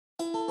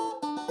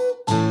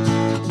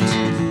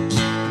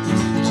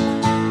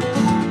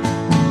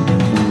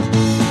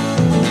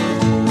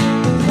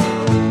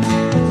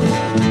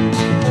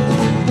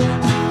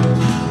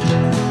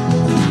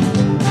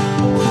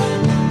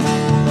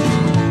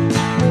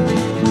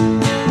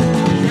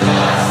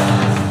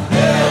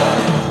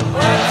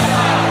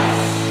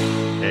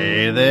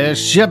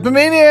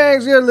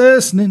Shopomaniacs, you're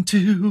listening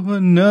to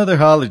another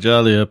holly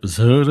jolly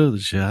episode of the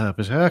Shop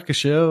is Hacker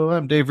Show.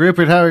 I'm Dave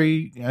Rupert. How are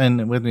you?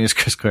 And with me is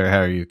Chris Clare.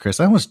 How are you,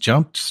 Chris? I almost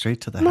jumped straight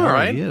to the I'm all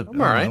right.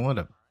 I'm all right. What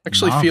a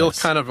actually feel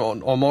kind of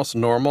almost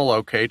normal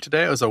okay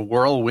today. It was a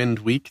whirlwind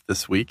week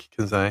this week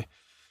because I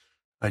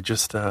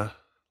just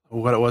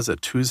what was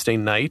it, Tuesday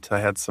night,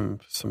 I had some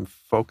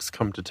folks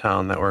come to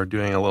town that were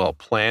doing a little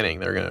planning.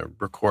 They're going to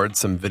record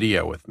some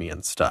video with me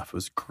and stuff. It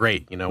was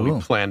great. You know, Cool.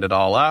 We planned it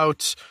all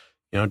out,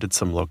 you know, did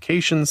some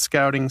location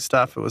scouting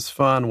stuff. It was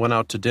fun. Went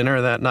out to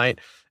dinner that night,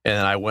 and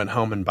then I went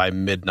home, and by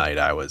midnight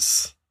I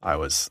was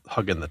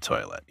hugging the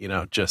toilet, you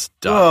know, just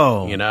done,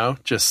 Whoa. you know,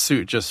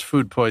 just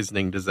food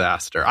poisoning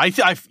disaster.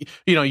 I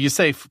you know, you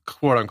say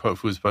quote unquote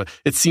food poisoning,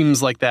 it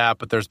seems like that,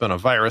 but there's been a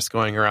virus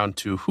going around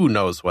too. Who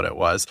knows what it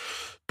was?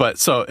 But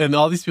so, and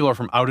all these people are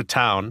from out of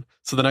town.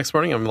 So the next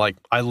morning I'm like,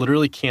 I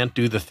literally can't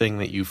do the thing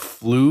that you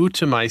flew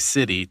to my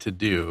city to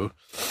do.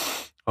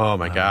 Oh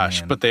my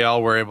gosh. Man. But they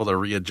all were able to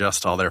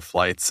readjust all their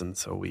flights. And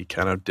so we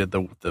kind of did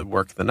the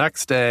work the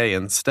next day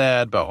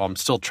instead, but I'm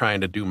still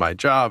trying to do my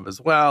job as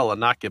well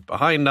and not get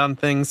behind on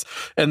things.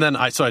 And then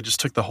I just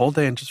took the whole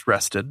day and just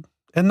rested,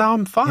 and now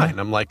I'm fine.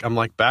 Yeah. I'm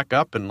like back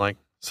up, and like,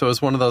 so it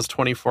was one of those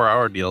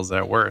 24-hour deals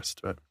at worst,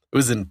 but it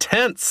was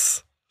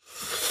intense.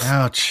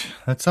 Ouch.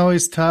 That's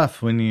always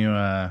tough when you,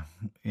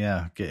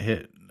 get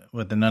hit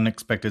with an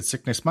unexpected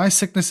sickness. My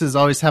sicknesses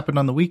always happen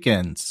on the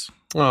weekends.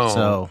 Oh,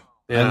 so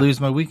yeah. I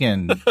lose my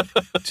weekend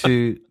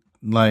to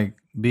like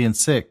being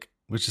sick,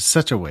 which is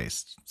such a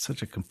waste,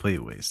 such a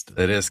complete waste.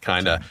 It is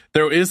kind of.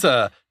 There is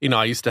I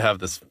used to have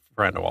this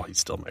friend. Well, he's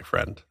still my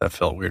friend. That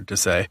felt weird to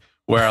say.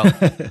 Well,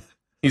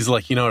 he's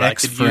like, you know what, I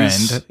could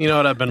use. You know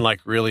what I've been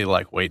like really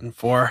like waiting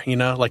for. You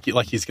know, like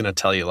he's gonna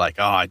tell you like,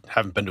 oh, I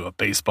haven't been to a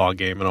baseball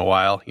game in a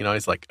while. You know,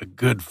 he's like, a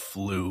good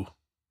flu.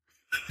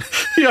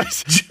 You know,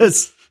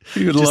 just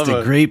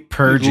a great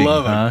purging.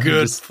 Love a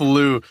good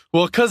flu.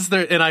 Well, because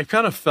and I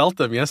kind of felt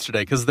them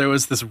yesterday because there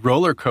was this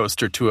roller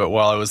coaster to it.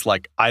 While I was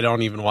like, I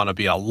don't even want to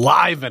be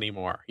alive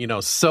anymore. You know,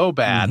 so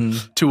bad.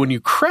 Mm-hmm. To when you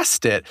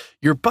crest it,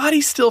 your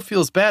body still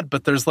feels bad,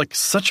 but there's like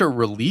such a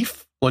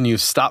relief when you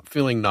stop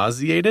feeling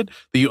nauseated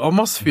that you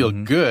almost feel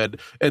good.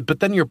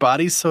 But then your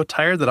body's so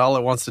tired that all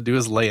it wants to do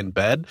is lay in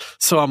bed.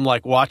 So I'm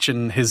like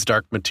watching His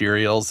Dark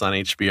Materials on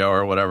HBO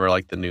or whatever,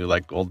 like the new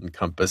like Golden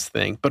Compass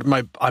thing. But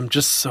I'm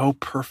just so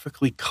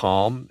perfectly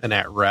calm and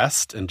at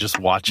rest and just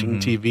watching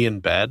TV in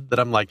bed that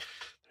I'm like,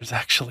 there's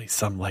actually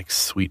some like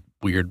sweet,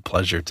 weird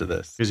pleasure to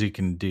this. Because you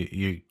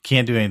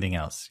can't do anything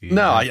else.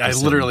 I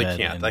literally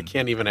can't. I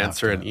can't even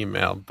answer an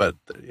email. But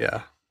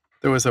yeah.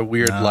 There was a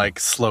weird, like,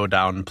 slow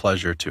down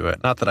pleasure to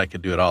it. Not that I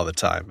could do it all the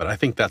time, but I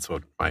think that's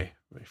what my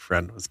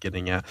friend was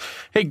getting at.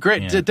 Hey,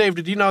 great. Yeah. Dave,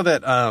 did you know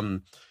that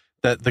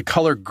that the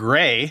color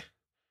gray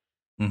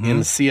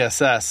in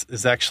CSS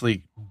is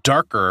actually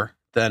darker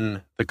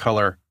than the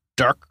color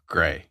dark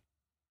gray?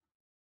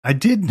 I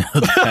did know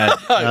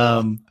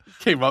that.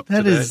 Came up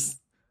that today.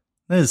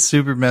 That is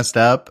super messed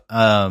up.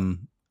 Why?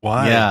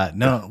 Yeah,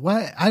 no.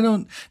 Why? I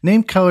don't.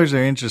 Name colors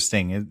are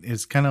interesting.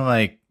 It's kind of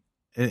like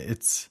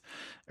it's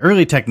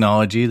early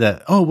technology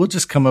that, we'll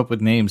just come up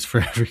with names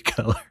for every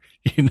color,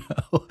 you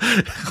know,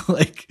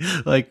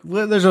 like,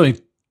 well, there's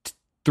only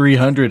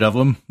 300 of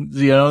them,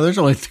 you know, there's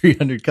only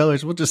 300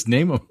 colors. We'll just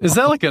name them. Is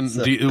that like was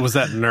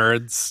that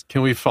nerds?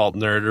 Can we fault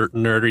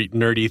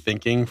nerdy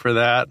thinking for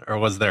that? Or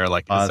was there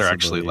like, possibly, is there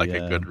actually like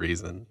a good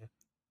reason?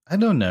 I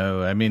don't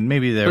know. I mean,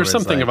 maybe there's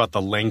something about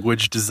the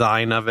language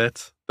design of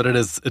it, but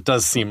it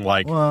does seem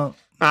like, well,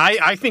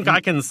 I think I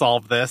can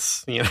solve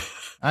this, you know.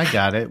 I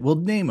got it. We'll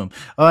name them.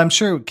 Oh, I'm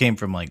sure it came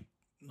from like,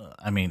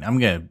 I'm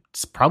going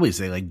to probably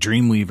say like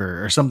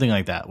Dreamweaver or something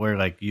like that, where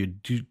like you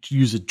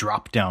use a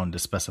drop down to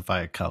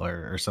specify a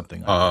color or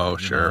something like that. Oh,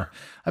 sure. Know?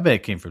 I bet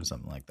it came from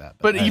something like that.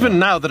 But even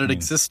now that it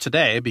exists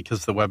today,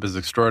 because the web is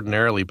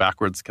extraordinarily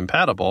backwards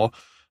compatible,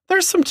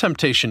 there's some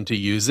temptation to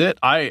use it.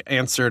 I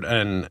answered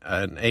an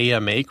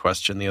AMA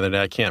question the other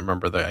day. I can't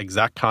remember the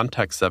exact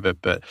context of it,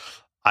 but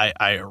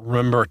I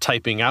remember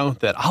typing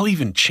out that I'll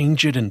even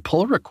change it in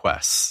pull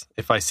requests.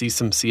 If I see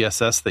some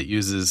CSS that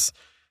uses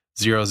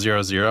 000 or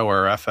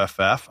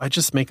FFF, I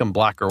just make them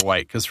black or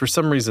white. Because for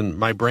some reason,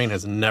 my brain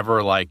has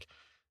never like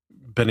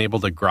been able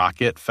to grok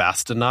it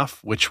fast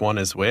enough which one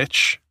is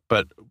which.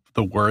 But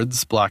the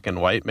words black and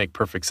white make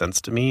perfect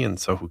sense to me. And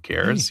so who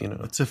cares? Hey, you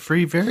know, it's a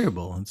free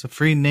variable. It's a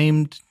free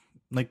named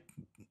like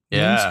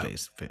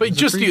namespace. But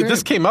just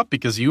this came up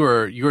because you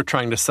were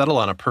trying to settle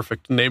on a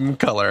perfect name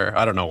color.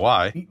 I don't know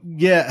why.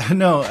 Yeah,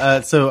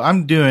 no. So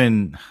I'm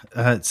doing.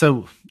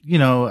 You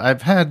know,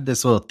 I've had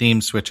this little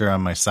theme switcher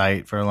on my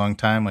site for a long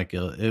time. Like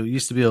it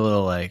used to be a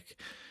little like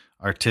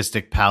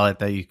artistic palette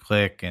that you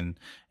click and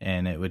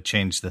it would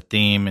change the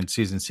theme and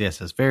using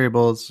CSS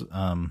variables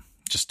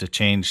just to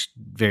change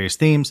various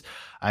themes.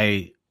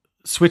 I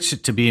switched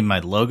it to be my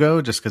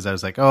logo just because I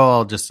was like,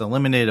 I'll just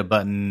eliminate a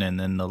button and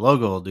then the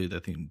logo will do the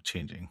theme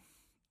changing.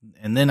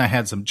 And then I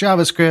had some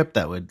JavaScript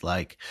that would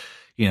like,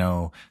 you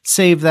know,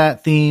 save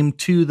that theme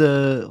to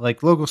the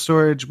like local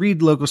storage,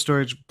 read local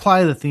storage,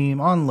 apply the theme,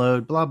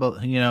 onload, blah,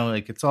 blah, you know,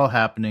 like it's all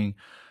happening.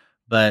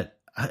 But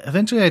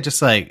eventually I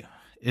just like,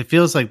 it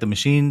feels like the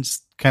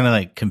machine's kind of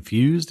like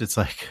confused. It's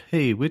like,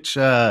 hey, which,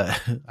 I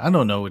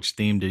don't know which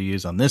theme to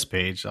use on this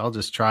page. I'll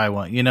just try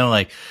one,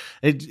 like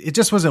it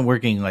just wasn't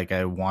working like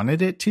I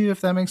wanted it to, if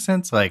that makes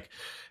sense. Like,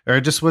 or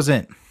it just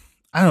wasn't,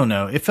 I don't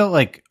know. It felt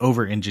like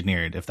over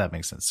engineered, if that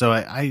makes sense. So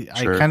Sure.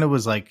 I kind of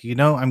was like,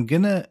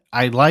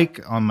 I like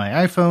on my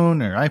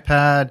iPhone or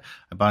iPad,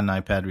 I bought an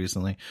iPad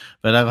recently,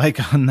 but I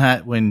like on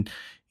that when,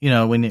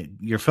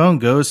 your phone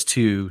goes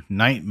to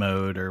night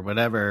mode or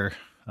whatever,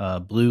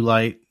 blue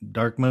light,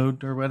 dark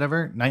mode or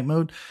whatever, night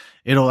mode,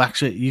 it'll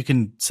actually, you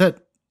can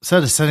set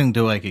a setting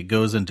to like it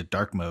goes into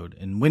dark mode,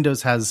 and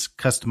Windows has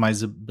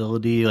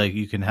customizability. Like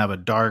you can have a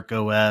dark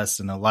OS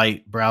and a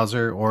light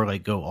browser, or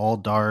like go all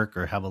dark,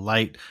 or have a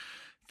light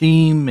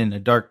theme and a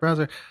dark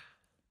browser.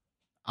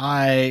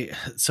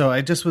 So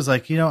I just was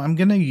like, I'm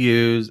going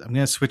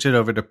to switch it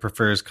over to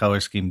prefers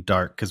color scheme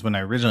dark. Cause when I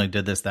originally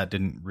did this, that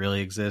didn't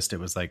really exist. It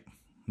was like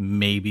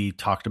maybe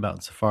talked about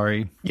in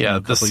Safari. Yeah,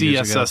 the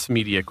CSS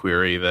media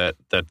query that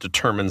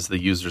determines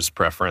the user's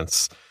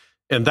preference,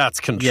 and that's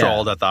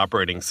controlled at the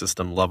operating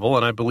system level.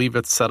 And I believe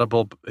it's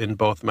settable in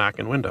both Mac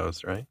and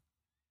Windows, right?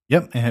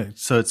 Yep. And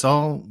so it's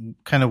all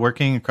kind of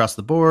working across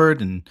the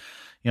board, and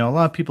a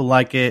lot of people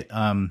like it.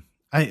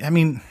 I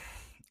mean,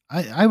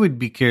 I would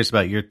be curious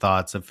about your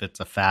thoughts if it's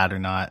a fad or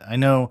not. I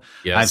know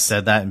I've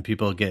said that and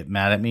people get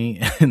mad at me,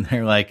 and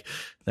they're like,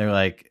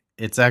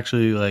 it's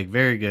actually like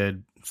very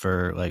good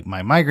for like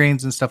my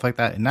migraines and stuff like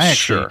that. And I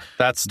actually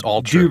that's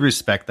all true. Do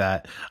respect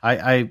that.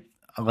 I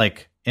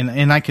like,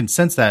 and I can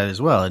sense that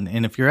as well.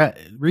 And if you're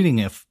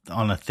reading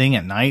on a thing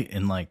at night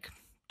and like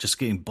just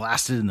getting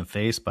blasted in the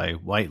face by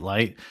white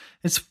light,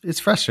 it's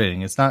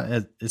frustrating. It's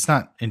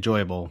not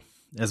enjoyable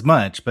as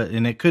much,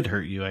 and it could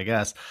hurt you, I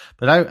guess.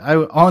 But I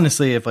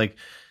honestly, if like,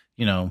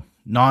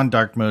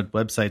 non-dark mode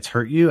websites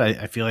hurt you,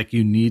 I feel like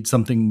you need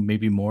something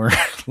maybe more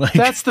like,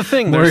 that's the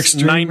thing. There's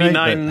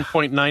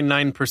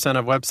 99.99% right?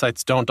 of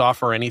websites don't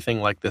offer anything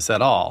like this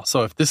at all.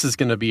 So if this is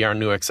going to be our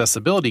new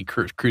accessibility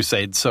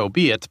crusade, so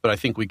be it. But I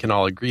think we can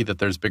all agree that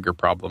there's bigger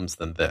problems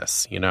than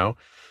this,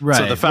 Right.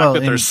 So the fact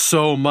that there's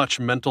so much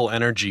mental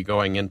energy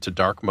going into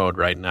dark mode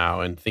right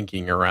now and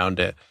thinking around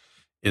it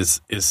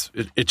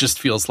it just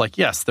feels like,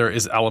 yes, there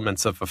is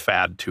elements of a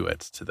fad to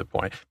it, to the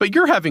point. But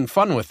you're having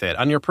fun with it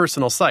on your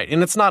personal site.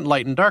 And it's not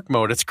light and dark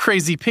mode. It's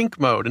crazy pink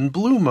mode and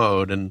blue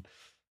mode. And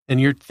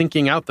you're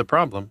thinking out the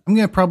problem. I'm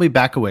going to probably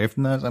back away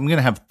from those. I'm going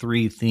to have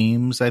 3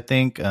 themes, I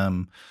think.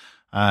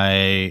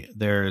 I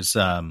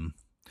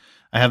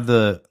have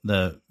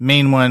the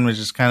main one, which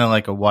is kind of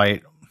like a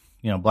white,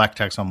 black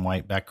text on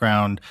white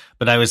background.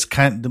 But I was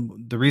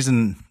the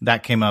reason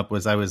that came up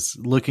was I was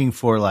looking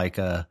for like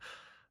a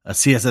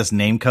CSS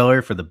name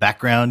color for the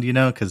background,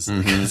 because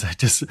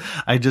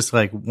I just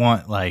like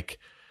want like,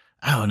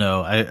 I don't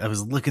know. I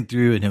was looking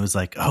through and it was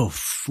like, oh,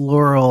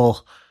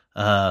 floral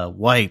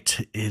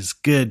white is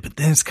good, but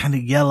then it's kind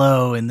of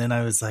yellow. And then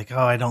I was like, oh,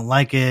 I don't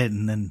like it.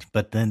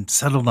 But then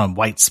settled on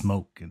white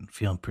smoke and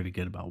feeling pretty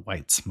good about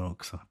white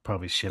smoke. So I'll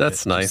probably ship it.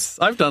 That's nice.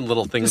 I've done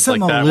little things like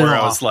that where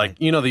I was like,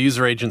 the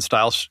user agent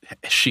style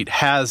sheet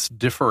has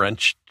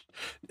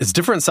it's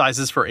different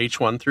sizes for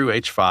H1 through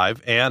H5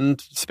 and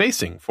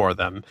spacing for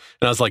them. And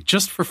I was like,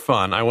 just for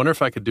fun, I wonder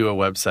if I could do a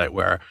website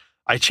where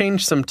I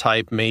change some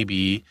type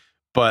maybe,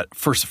 but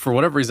for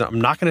whatever reason, I'm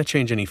not going to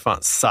change any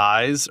font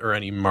size or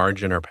any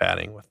margin or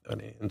padding with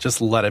any, and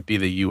just let it be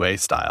the UA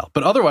style.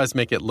 But otherwise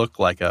make it look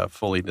like a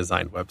fully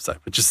designed website,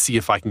 but just see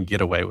if I can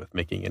get away with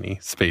making any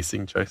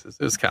spacing choices.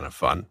 It was kind of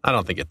fun. I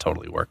don't think it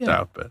totally worked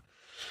out, but...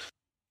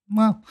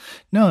 Well,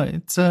 no,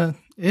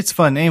 it's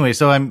fun anyway.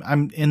 So I'm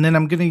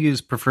going to use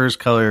prefers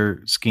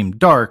color scheme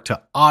dark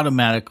to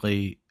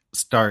automatically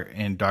start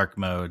in dark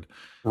mode.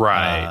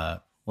 Right.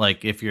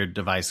 Like if your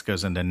device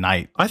goes into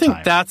night. I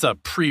think that's a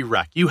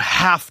prereq. You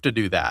have to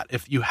do that.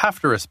 If you have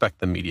to respect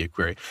the media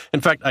query.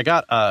 In fact, I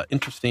got an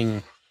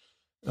interesting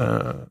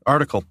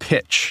article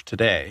pitch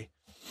today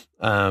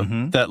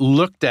that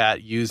looked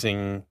at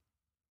using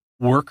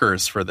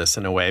workers for this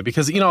in a way,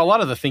 because a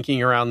lot of the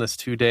thinking around this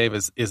too, Dave,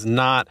 is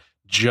not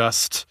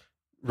just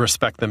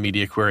respect the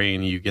media query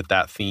and you get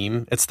that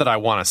theme. It's that I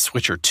want a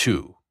switcher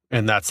too,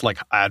 and that's like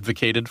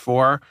advocated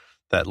for.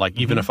 That like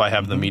even if I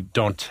have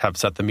don't have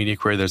set the media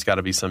query, there's got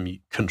to be some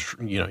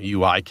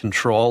UI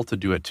control to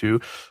do it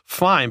too.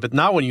 Fine, but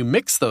now when you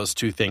mix those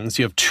two things,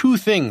 you have 2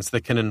 things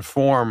that can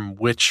inform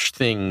which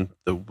thing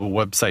the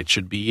website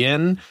should be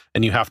in,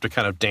 and you have to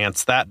kind of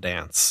dance that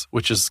dance,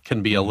 which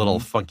can be a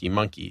little funky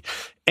monkey.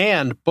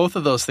 And both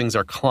of those things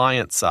are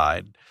client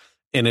side.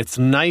 And it's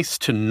nice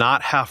to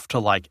not have to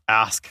like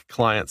ask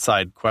client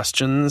side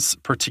questions,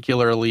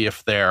 particularly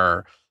if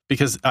they're,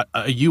 because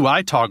a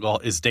UI toggle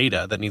is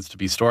data that needs to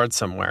be stored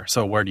somewhere.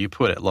 So where do you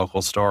put it?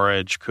 Local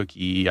storage,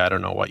 cookie, I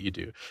don't know what you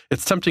do.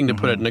 It's tempting to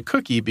put it in a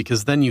cookie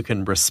because then you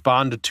can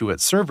respond to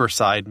it server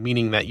side,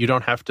 meaning that you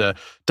don't have to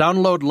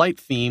download light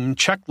theme,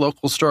 check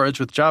local storage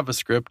with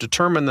JavaScript,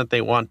 determine that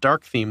they want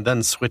dark theme,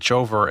 then switch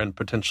over and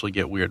potentially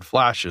get weird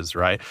flashes,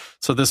 right?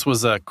 So this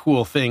was a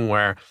cool thing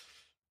where,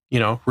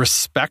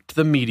 respect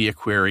the media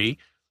query,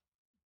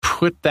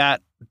 put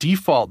that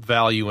default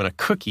value in a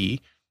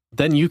cookie,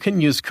 then you can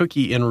use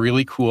cookie in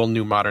really cool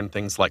new modern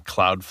things like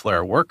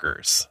Cloudflare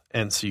workers.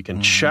 And so you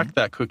can check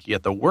that cookie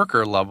at the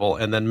worker level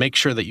and then make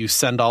sure that you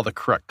send all the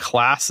correct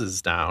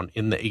classes down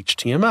in the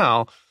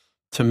HTML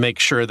to make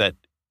sure that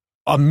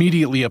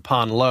immediately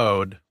upon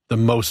load, the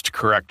most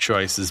correct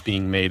choice is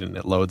being made and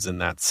it loads in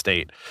that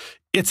state.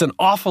 It's an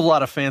awful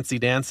lot of fancy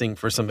dancing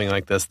for something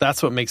like this.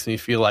 That's what makes me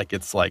feel like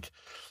it's like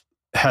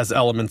has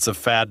elements of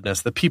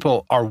fadness, that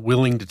people are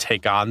willing to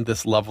take on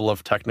this level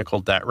of technical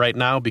debt right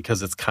now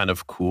because it's kind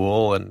of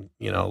cool and,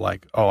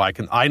 like, oh,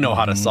 I know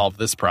how to solve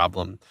this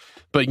problem.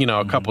 But,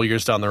 a couple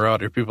years down the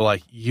road, are people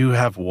like, you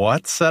have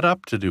what set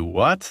up to do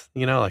what?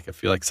 Like I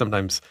feel like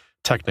sometimes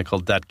technical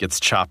debt gets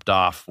chopped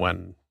off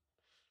when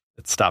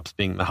it stops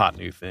being the hot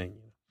new thing.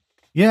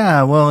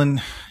 Yeah, well,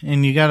 and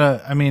you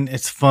gotta,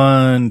 it's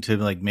fun to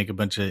like make a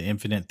bunch of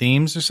infinite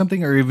themes or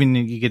something, or even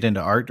you get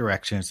into art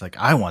direction. It's like,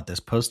 I want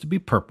this post to be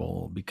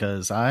purple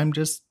because I'm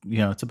just,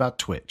 it's about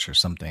Twitch or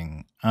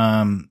something.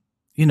 And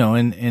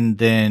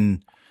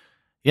then,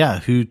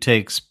 who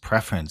takes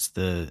preference?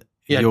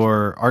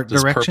 Your art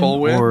direction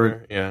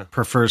or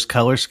prefers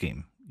color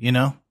scheme?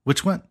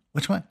 Which one?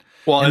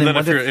 Well, and then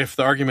if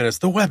the argument is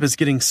the web is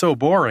getting so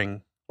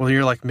boring, well,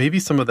 you're like, maybe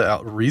some of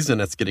the reason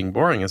it's getting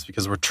boring is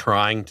because we're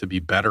trying to be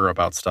better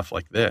about stuff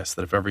like this,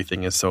 that if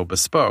everything is so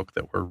bespoke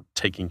that we're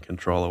taking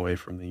control away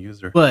from the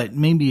user. But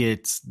maybe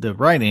it's the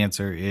right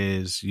answer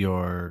is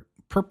your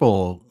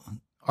purple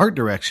art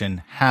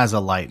direction has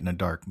a light and a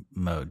dark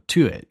mode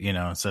to it,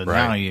 so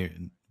now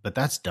but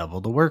that's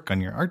double the work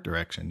on your art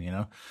direction,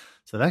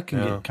 So that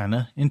can get kind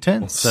of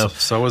intense. Well,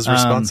 so is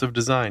responsive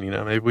design.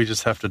 Maybe we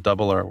just have to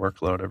double our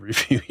workload every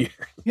few years.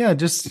 Yeah,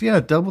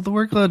 double the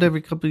workload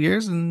every couple of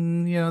years,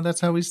 and that's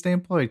how we stay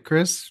employed,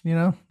 Chris.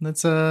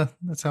 That's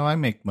how I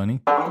make money.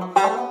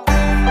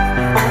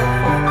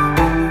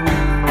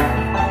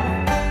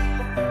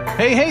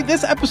 Hey,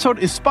 this episode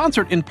is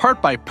sponsored in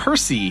part by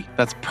Percy.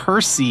 That's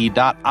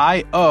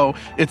Percy.io.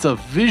 It's a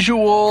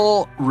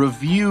visual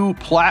review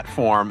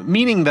platform,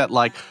 meaning that,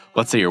 like,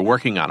 let's say you're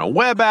working on a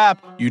web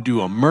app, you do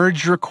a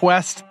merge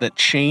request that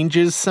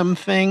changes some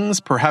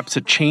things, perhaps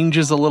it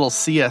changes a little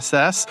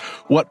CSS.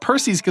 What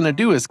Percy's going to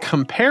do is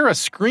compare a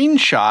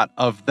screenshot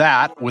of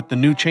that with the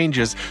new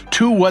changes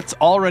to what's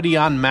already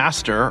on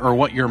master or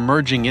what you're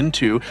merging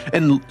into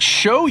and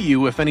show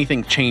you if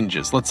anything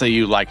changes. Let's say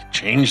you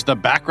change the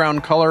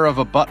background color of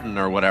a button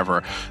or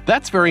whatever.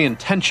 That's very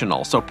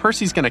intentional. So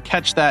Percy's going to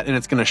catch that and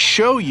it's going to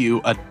show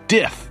you a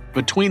diff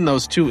between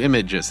those two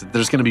images.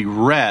 There's going to be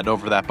red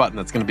over that button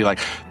that's going to be like,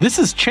 this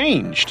has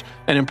changed.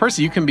 And in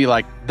Percy, you can be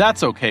like,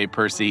 that's okay,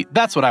 Percy.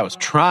 That's what I was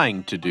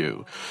trying to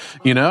do,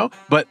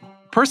 But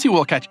Percy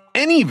will catch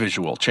any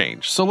visual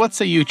change. So let's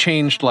say you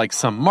changed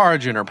some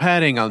margin or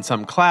padding on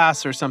some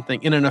class or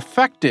something, and it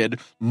affected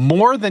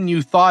more than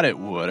you thought it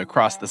would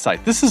across the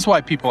site. This is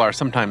why people are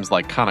sometimes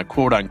kind of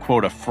quote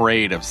unquote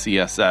afraid of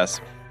CSS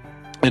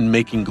and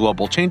making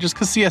global changes,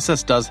 because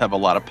CSS does have a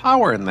lot of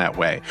power in that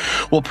way.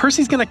 Well,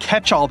 Percy's going to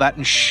catch all that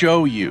and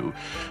show you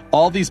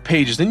all these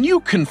pages, and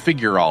you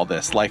configure all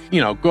this,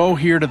 go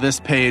here to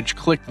this page,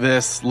 click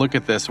this, look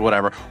at this,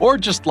 whatever, or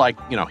just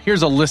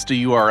here's a list of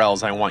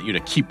URLs I want you to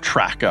keep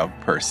track of,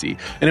 Percy,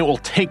 and it will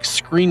take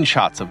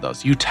screenshots of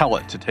those. You tell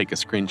it to take a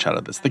screenshot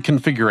of this. The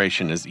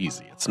configuration is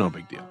easy. It's no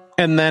big deal.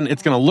 And then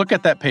it's going to look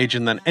at that page,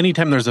 and then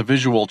anytime there's a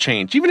visual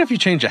change, even if you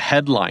change a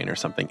headline or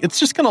something, it's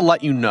just going to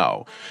let you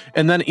know.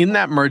 And then in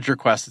that merge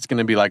request, it's going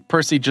to be like,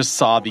 Percy just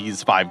saw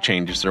these 5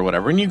 changes or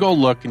whatever, and you go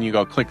look and you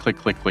go click, click,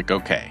 click, click,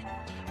 okay.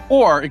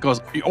 Or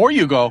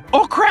you go,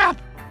 oh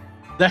crap!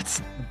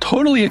 That's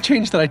totally a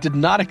change that I did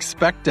not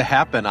expect to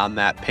happen on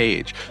that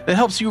page. That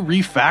helps you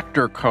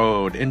refactor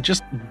code and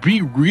just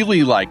be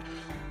really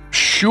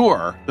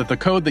sure that the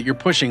code that you're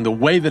pushing, the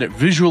way that it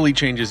visually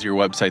changes your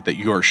website, that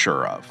you're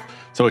sure of.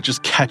 So it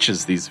just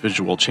catches these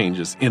visual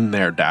changes in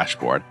their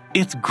dashboard.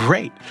 It's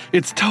great.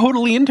 It's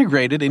totally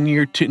integrated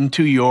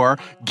into your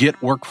Git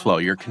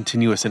workflow, your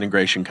continuous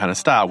integration kind of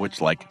style,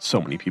 which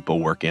so many people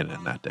work in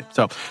that day.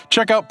 So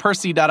check out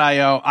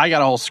Percy.io. I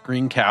got a whole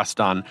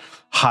screencast on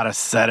how to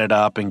set it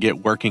up and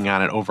get working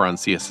on it over on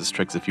CSS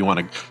Tricks. If you want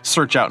to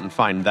search out and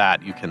find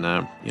that, you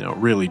can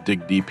really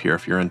dig deep here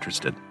if you're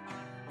interested.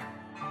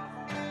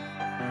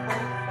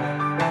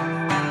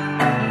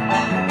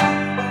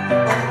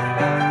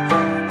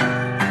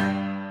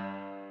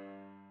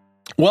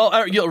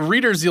 Well,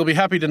 readers, you'll be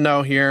happy to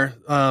know here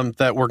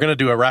that we're going to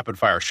do a rapid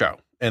fire show,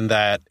 and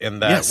that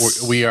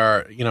yes. we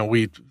are,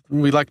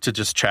 we like to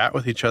just chat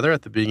with each other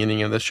at the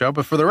beginning of the show.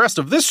 But for the rest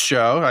of this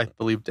show, I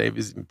believe Dave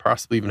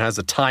possibly even has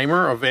a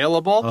timer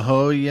available.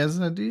 Oh, yes,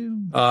 I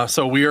do.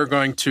 So we are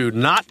going to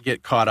not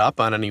get caught up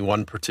on any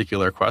one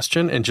particular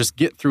question and just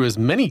get through as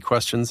many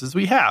questions as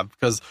we have.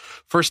 Because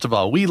first of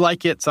all, we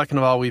like it. Second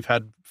of all, we've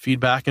had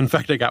feedback. In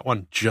fact, I got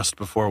one just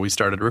before we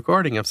started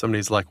recording if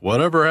somebody's like,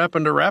 whatever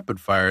happened to rapid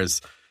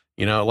fires?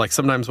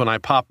 Sometimes when I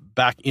pop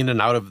back in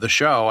and out of the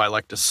show, I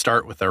like to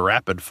start with a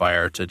rapid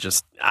fire to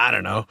just,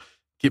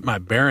 get my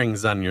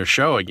bearings on your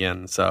show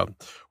again. So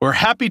we're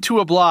happy to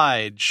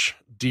oblige,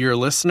 dear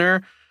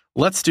listener.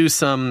 let's do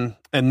some,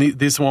 and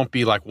these won't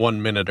be like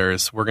 1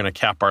 minuters. We're going to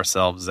cap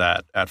ourselves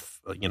at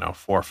 4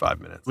 or 5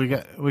 minutes. We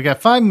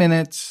got 5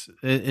 minutes.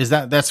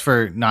 That's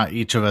for not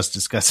each of us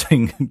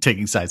discussing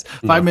taking sides.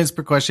 5 minutes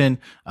per question.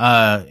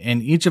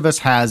 And each of us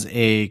has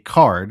a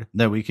card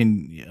that we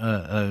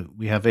can,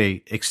 we have a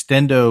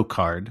extendo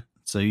card.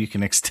 So you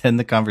can extend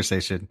the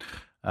conversation,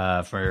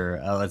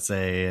 for, let's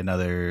say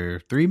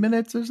another 3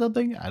 minutes or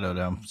something. I don't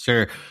know.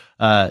 Sure.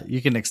 You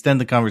can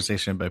extend the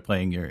conversation by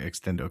playing your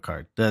extendo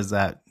card. Does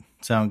that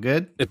sound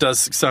good? It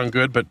does sound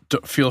good, but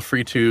feel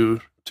free to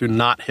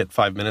not hit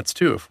 5 minutes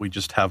too if we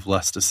just have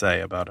less to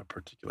say about a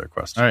particular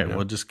question. All right,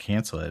 we'll just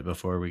cancel it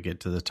before we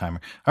get to the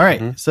timer. All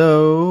right,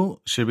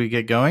 So should we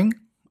get going?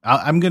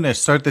 I'm going to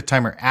start the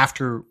timer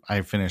after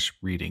I finish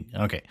reading.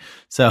 Okay,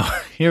 so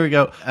here we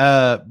go.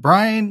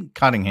 Brian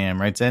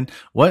Cottingham writes in,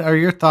 what are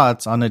your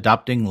thoughts on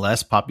adopting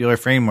less popular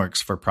frameworks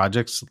for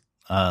projects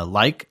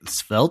like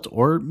Svelte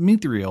or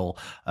Mithril?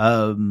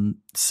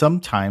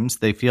 Sometimes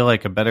they feel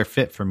like a better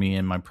fit for me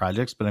in my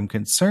projects, but I'm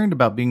concerned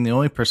about being the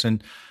only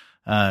person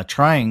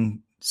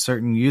trying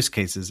certain use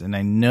cases, and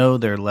I know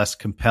they're less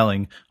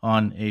compelling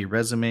on a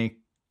resume.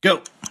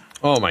 Go.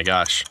 Oh my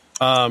gosh.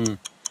 I'm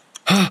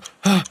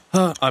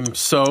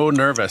so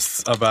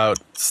nervous about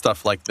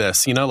stuff like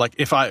this. Like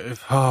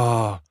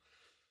I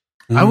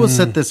will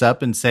set this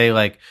up and say,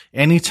 like,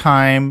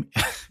 anytime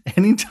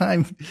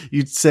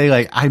you'd say,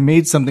 like, I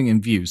made something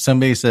in Vue,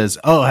 somebody says,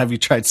 oh, have you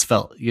tried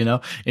Svelte?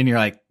 And you're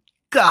like,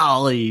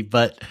 golly.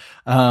 But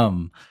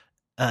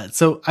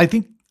so I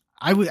think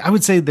I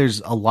would say there's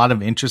a lot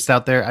of interest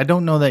out there. I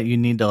don't know that you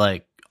need to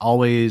like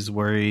always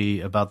worry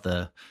about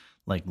the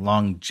like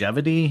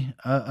longevity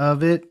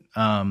of it.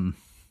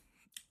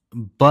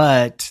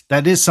 But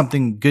that is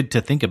something good to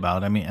think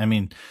about. I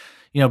mean,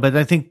 but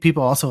I think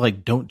people also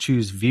like don't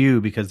choose Vue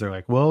because they're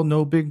like, well,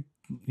 no big,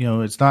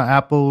 it's not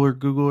Apple or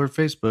Google or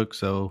Facebook,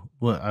 so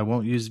I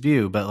won't use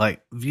Vue. But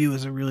like Vue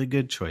is a really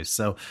good choice.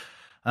 So,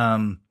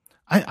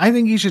 I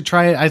think you should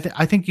try it.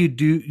 I think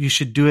you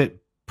should do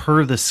it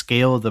per the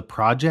scale of the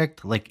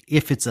project. Like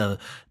if it's the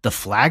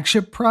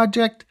flagship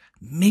project,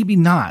 maybe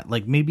not.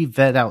 Like maybe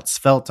vet out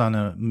Svelte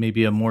on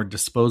maybe a more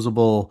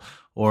disposable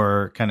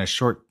or kind of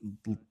short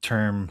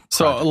term.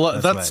 So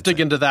let's dig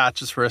into that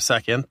just for a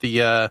second.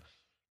 The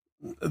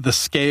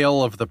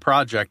scale of the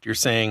project, you're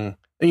saying,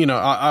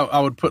 I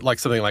would put like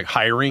something like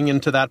hiring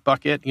into that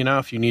bucket.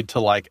 If you need to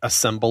like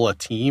assemble a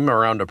team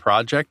around a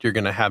project, you're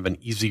going to have an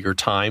easier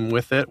time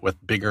with it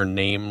with bigger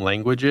name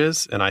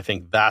languages. And I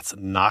think that's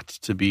not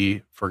to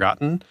be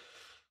forgotten.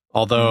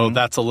 Although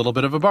that's a little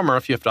bit of a bummer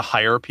if you have to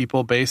hire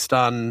people based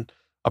on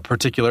a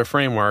particular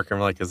framework. I'm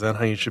like, is that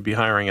how you should be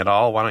hiring at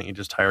all? Why don't you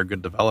just hire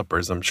good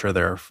developers? I'm sure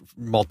they're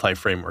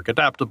multi-framework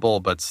adaptable,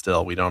 but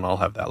still, we don't all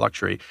have that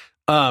luxury.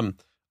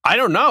 I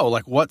don't know,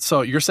 like what,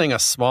 so you're saying a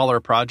smaller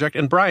project,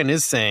 and Brian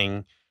is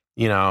saying,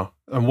 I'm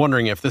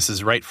wondering if this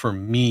is right for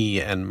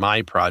me and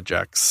my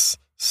projects.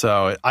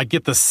 So I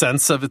get the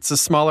sense of it's a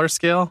smaller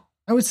scale.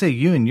 I would say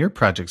you and your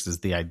projects is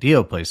the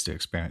ideal place to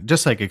experiment,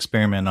 just like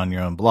experiment on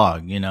your own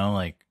blog,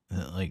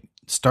 like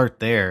start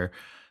there.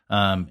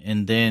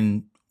 And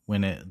then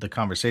when the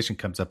conversation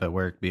comes up at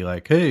work, be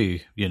like,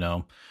 hey,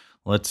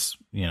 let's,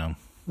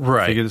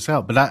 figure this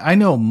out. But I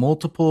know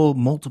multiple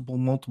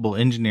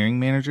engineering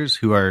managers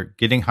who are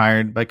getting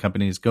hired by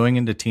companies, going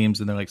into teams,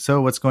 and they're like,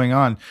 so what's going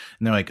on?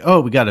 And they're like,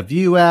 oh, we got a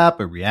Vue app,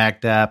 a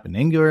React app, an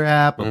Angular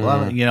app, blah,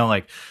 blah, blah.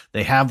 Like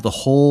they have the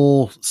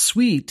whole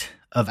suite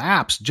of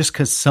apps just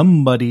because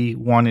somebody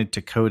wanted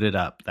to code it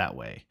up that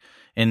way.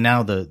 And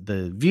now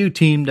the Vue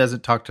team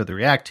doesn't talk to the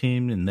React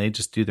team, and they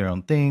just do their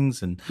own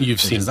things. And you've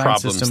seen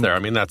problems there. I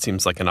mean, that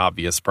seems like an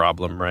obvious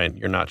problem, right?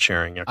 You're not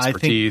sharing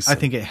expertise. I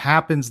think it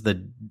happens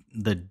the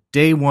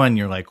day one.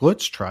 You're like,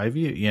 let's try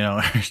Vue,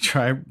 or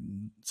try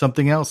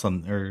something else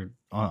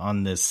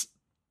on this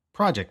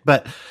project.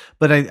 But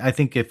I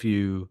think if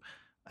you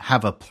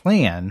have a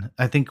plan,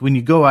 I think when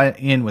you go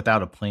in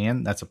without a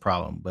plan, that's a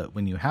problem. But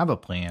when you have a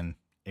plan,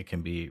 it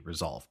can be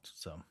resolved.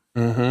 So.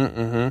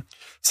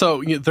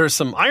 So there's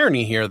some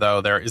irony here,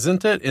 though, there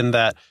isn't it? In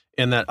that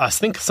I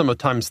think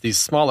sometimes these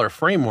smaller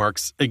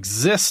frameworks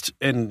exist,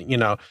 and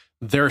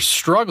their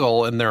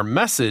struggle and their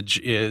message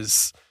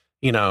is,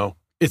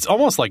 it's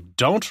almost like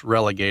don't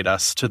relegate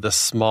us to the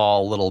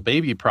small little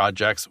baby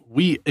projects.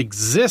 We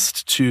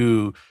exist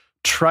to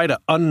try to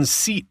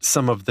unseat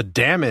some of the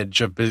damage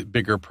of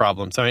bigger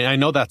problems. I mean, I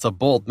know that's a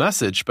bold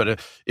message,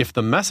 but if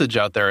the message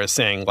out there is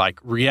saying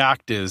like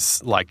React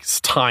is like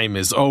time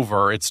is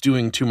over, it's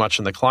doing too much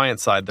on the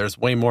client side, there's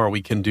way more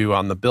we can do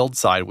on the build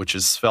side, which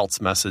is Svelte's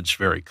message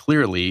very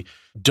clearly.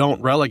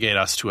 Don't relegate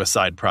us to a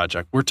side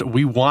project.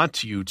 We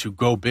want you to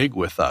go big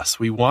with us.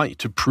 We want you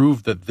to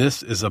prove that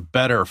this is a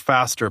better,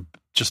 faster,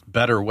 just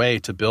better way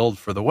to build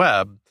for the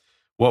web.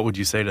 What would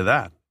you say to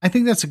that? I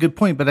think that's a good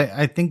point, but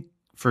I think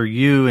for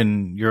you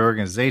and your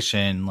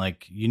organization,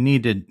 like you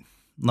need to,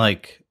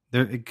 like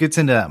it gets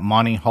into that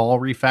Monty Hall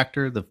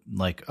refactor,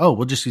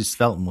 we'll just use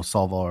Svelte and we'll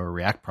solve all our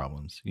React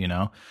problems,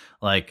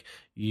 like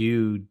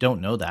you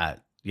don't know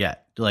that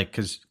yet, like,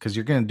 cause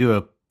you're going to do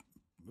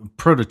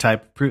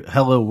prototype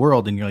hello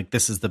world, and you're like,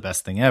 this is the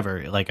best thing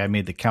ever. Like I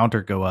made the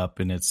counter go up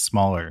and it's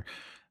smaller.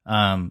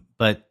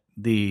 But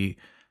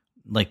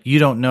you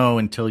don't know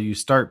until you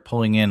start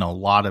pulling in a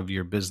lot of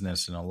your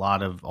business and a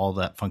lot of all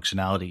that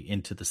functionality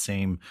into the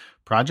same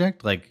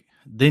project. Like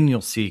then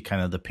you'll see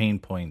kind of the pain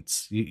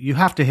points. You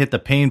have to hit the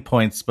pain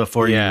points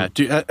before you.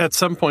 At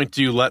some point,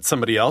 do you let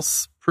somebody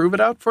else prove it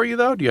out for you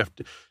though? Do you have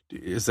to?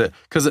 Is it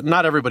because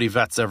not everybody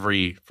vets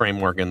every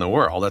framework in the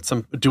world?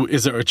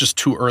 Is it just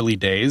too early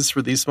days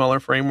for these smaller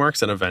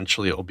frameworks, and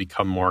eventually it will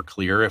become more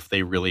clear if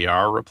they really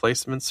are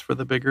replacements for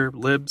the bigger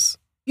libs?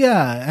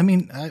 Yeah, I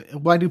mean,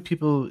 why do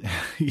people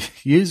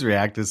use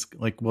React? Is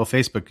like, well,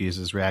 Facebook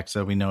uses React,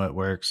 so we know it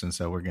works, and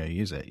so we're going to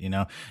use it.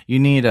 You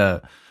need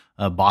a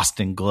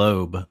Boston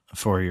Globe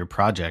for your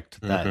project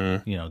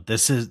that,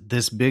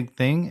 this big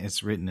thing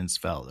is written in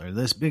Svelte, or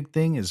this big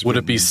thing is. Would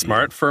it be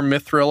smart for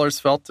Mithril or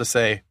Svelte to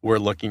say, we're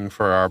looking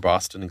for our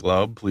Boston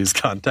Globe, please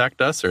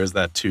contact us, or is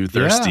that too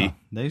thirsty? Yeah,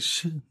 they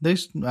should,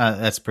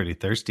 that's pretty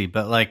thirsty,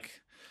 but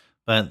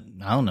I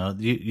don't know.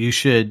 You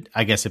should,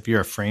 I guess if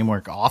you're a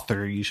framework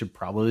author, you should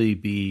probably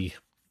be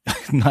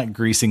not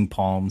greasing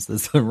palms.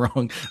 That's the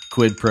wrong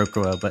quid pro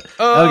quo, but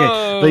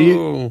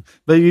okay.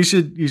 But you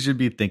should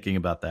be thinking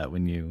about that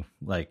when you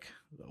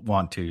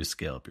want to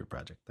scale up your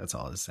project. That's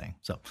all I was saying.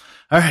 So,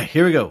 all right,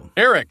 here we go.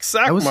 Eric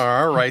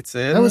Sakmar writes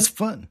in. That was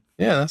fun.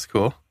 Yeah, that's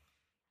cool.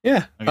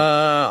 Yeah. Okay.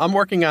 I'm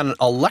working on an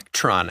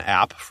Electron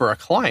app for a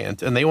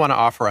client, and they want to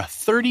offer a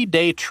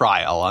 30-day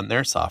trial on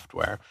their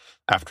software.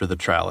 After the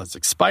trial has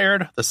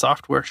expired, the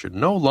software should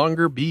no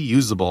longer be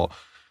usable.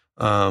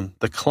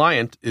 The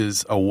client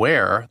is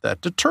aware that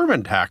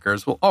determined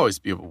hackers will always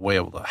be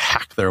able to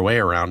hack their way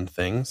around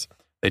things.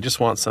 They just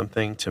want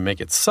something to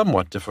make it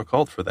somewhat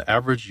difficult for the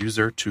average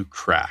user to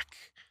crack.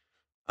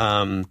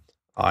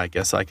 I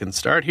guess I can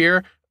start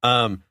here.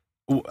 I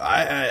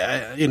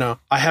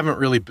haven't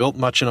really built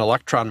much in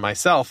Electron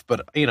myself,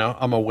 but,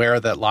 I'm aware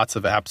that lots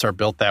of apps are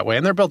built that way.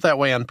 And they're built that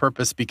way on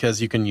purpose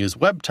because you can use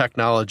web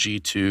technology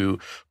to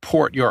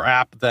port your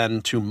app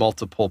then to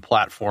multiple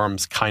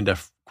platforms kind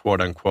of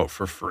quote unquote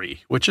for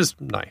free, which is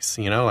nice.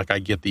 I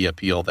get the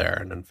appeal there.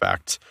 And in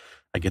fact,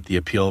 I get the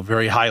appeal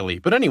very highly.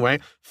 But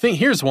anyway,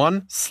 here's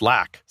one,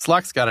 Slack.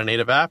 Slack's got a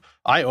native app.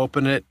 I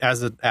open it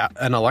as an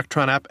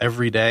Electron app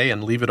every day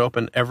and leave it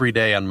open every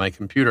day on my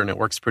computer, and it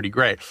works pretty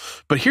great.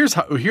 But here's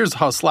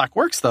how Slack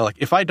works, though. Like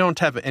if I don't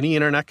have any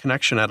internet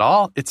connection at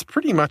all, it's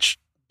pretty much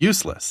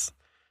useless.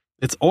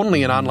 It's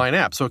only an online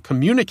app, so it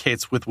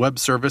communicates with web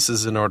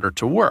services in order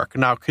to work.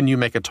 Now, can you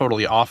make a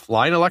totally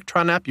offline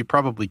Electron app? You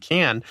probably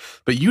can,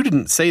 but you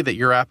didn't say that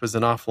your app is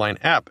an offline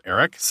app,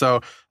 Eric. So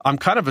I'm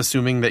kind of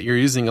assuming that you're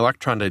using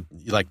Electron to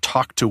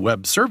talk to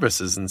web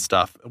services and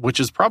stuff,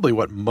 which is probably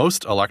what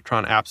most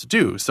Electron apps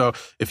do. So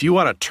if you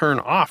want to turn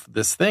off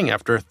this thing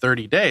after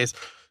 30 days,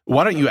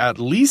 why don't you at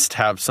least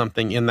have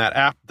something in that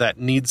app that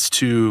needs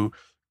to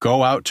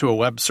go out to a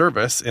web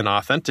service and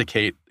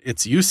authenticate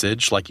its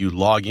usage, like you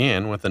log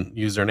in with a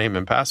username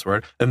and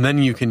password, and then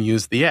you can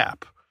use the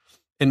app.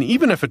 And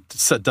even if it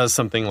does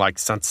something like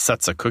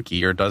sets a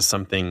cookie or does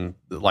something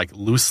like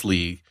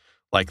loosely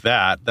like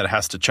that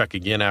has to check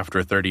again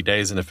after 30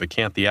 days, and if it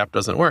can't, the app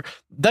doesn't work.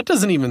 That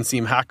doesn't even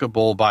seem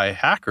hackable by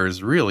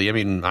hackers, really. I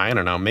mean, I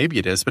don't know, maybe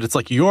it is, but it's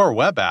like your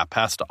web app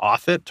has to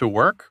auth it to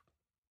work.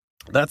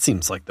 That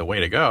seems like the way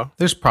to go.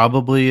 There's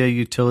probably a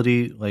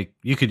utility, like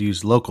you could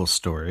use local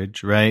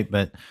storage, right?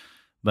 But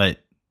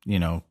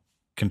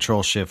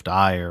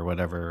Control-Shift-I or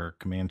whatever,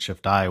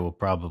 Command-Shift-I will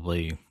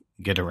probably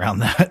get around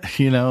that,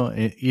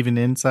 even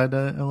inside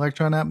an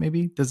Electron app,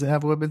 maybe. Does it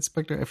have a web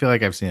inspector? I feel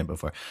like I've seen it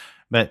before.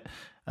 But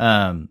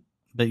I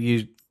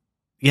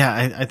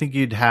think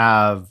you'd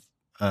have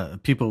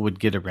people would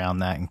get around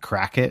that and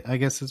crack it, I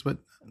guess is what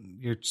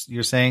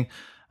you're saying.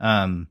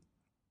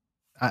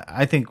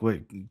 I think what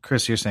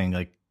Chris, you're saying,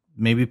 like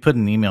maybe put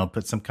an email,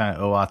 put some kind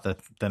of OAuth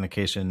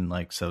authentication,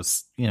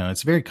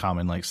 it's very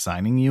common, like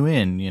signing you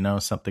in,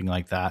 something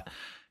like that.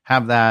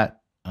 Have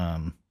that,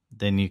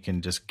 then you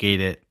can just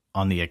gate it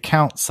on the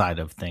account side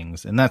of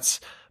things,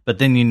 but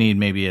then you need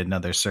maybe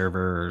another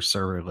server or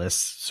serverless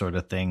sort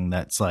of thing.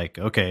 That's like,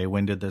 okay,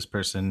 when did this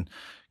person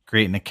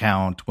create an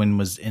account? When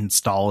was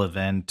install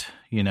event?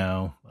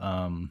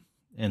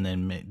 And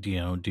then,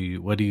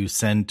 what do you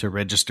send to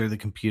register the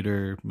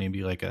computer?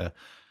 Maybe like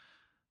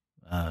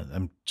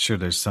I'm sure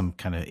there's some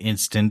kind of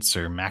instance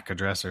or MAC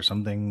address or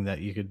something that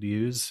you could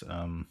use.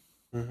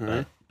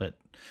 But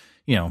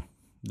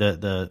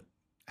the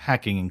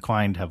hacking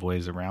inclined have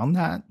ways around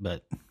that.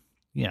 But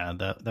yeah,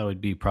 that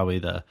would be probably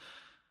the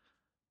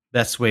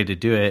best way to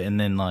do it. And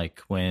then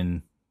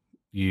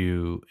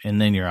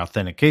your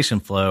authentication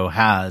flow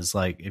has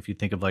if you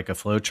think of like a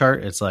flow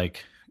chart, it's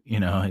like,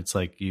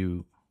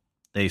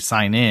 they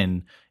sign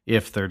in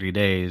if 30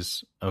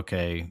 days,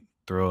 okay,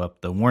 throw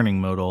up the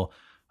warning modal.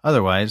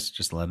 Otherwise,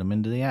 just let them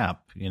into the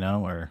app,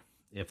 or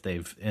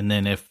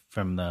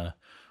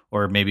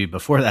or maybe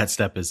before that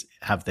step is,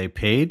 have they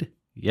paid?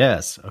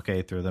 Yes.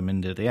 Okay. Throw them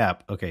into the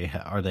app. Okay.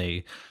 Are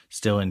they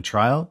still in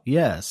trial?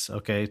 Yes.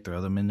 Okay.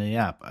 Throw them into the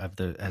app.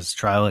 Has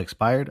trial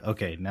expired?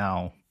 Okay.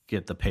 Now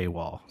get the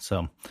paywall.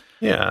 So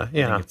yeah. I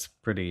think it's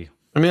pretty.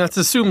 I mean, that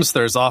assumes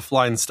there's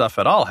offline stuff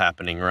at all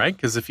happening, right?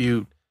 Because if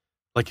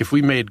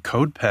we made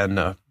CodePen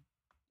a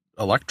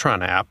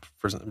Electron app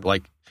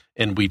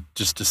and we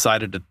just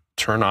decided to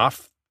turn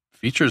off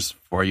features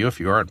for you if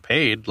you aren't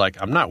paid,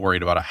 I'm not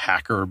worried about a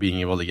hacker being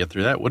able to get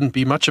through that. It wouldn't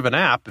be much of an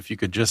app if you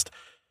could just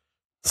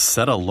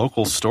set a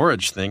local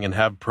storage thing and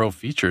have pro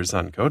features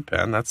on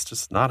CodePen. That's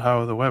just not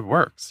how the web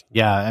works.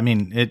 Yeah, I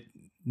mean,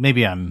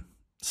 maybe I'm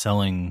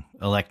selling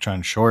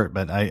Electron short,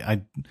 but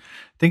I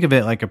think of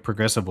it like a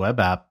progressive web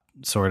app,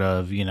 sort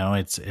of.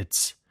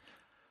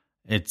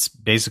 It's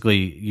basically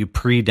you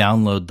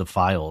pre-download the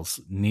files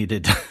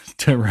needed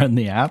to run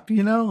the app.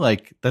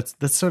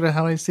 That's sort of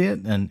how I see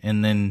it, and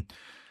then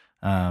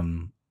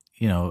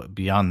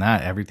beyond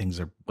that, everything's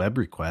a web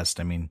request.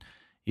 I mean,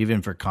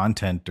 even for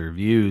content or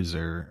views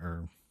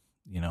or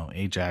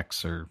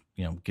Ajax or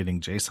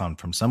getting JSON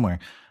from somewhere,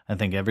 I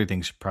think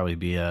everything should probably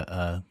be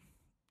a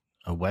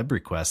web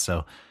request.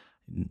 So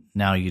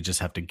now you just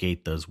have to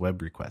gate those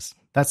web requests.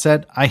 That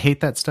said, I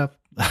hate that stuff.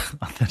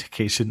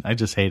 Authentication, I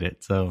just hate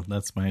it. So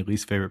that's my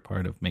least favorite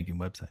part of making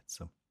websites.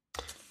 So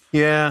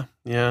yeah.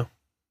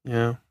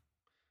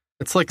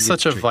 It's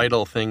such a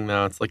vital thing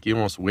now. It's you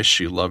almost wish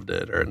you loved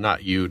it, or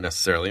not you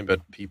necessarily,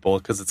 but people,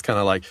 because it's kind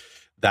of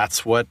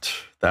that's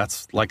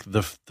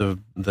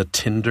the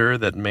Tinder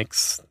that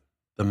makes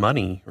the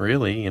money,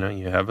 really.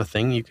 You have a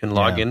thing you can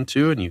log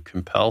into and you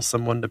compel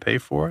someone to pay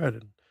for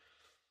it.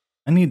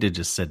 I need to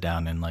just sit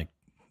down and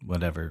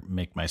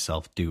make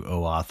myself do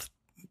OAuth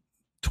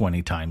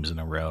 20 times in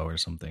a row or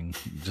something.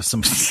 Just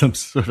some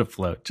sort of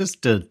flow.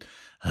 Just to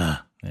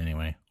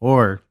anyway.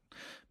 Or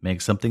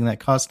make something that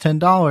costs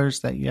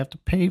 $10 that you have to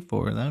pay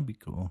for. That'd be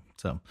cool.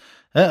 So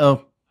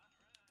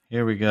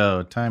here we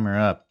go. Timer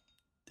up.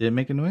 Did it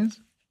make a noise?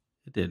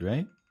 It did,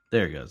 right?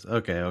 There it goes.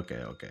 Okay. All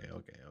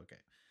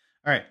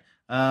right.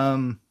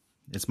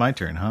 It's my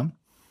turn, huh?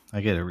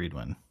 I get to read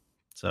one.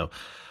 So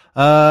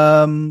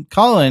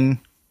Colin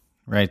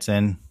writes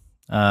in,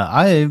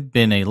 I've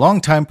been a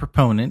longtime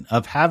proponent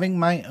of having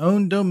my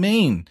own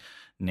domain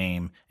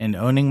name and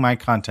owning my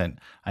content.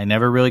 I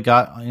never really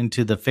got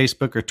into the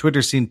Facebook or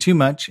Twitter scene too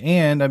much,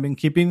 and I've been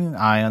keeping an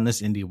eye on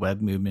this indie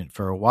web movement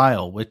for a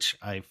while, which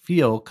I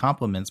feel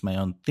complements my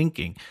own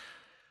thinking.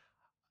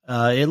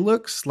 It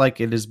looks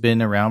like it has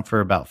been around for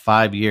about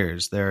 5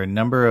 years. There are a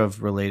number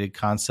of related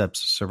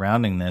concepts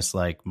surrounding this,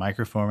 like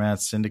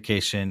microformats,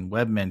 syndication,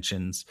 web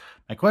mentions.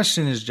 My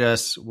question is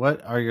just,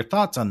 what are your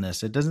thoughts on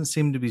this? It doesn't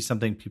seem to be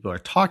something people are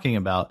talking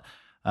about,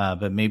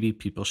 but maybe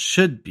people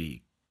should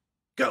be.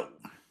 Go.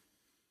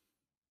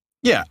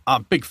 Yeah,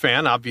 I'm a big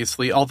fan,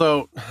 obviously,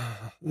 although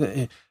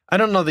I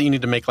don't know that you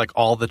need to make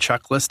all the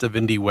checklist of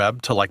indie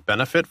web to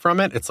benefit from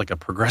it. It's a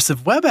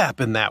progressive web app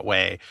in that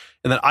way.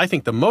 And then I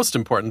think the most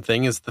important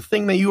thing is the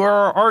thing that you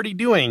are already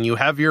doing. You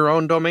have your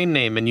own domain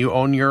name and you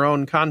own your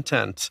own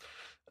content.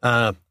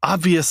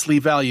 Obviously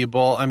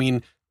valuable. I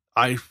mean,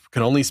 I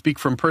can only speak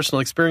from personal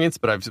experience,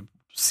 but I've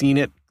seen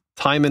it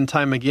time and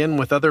time again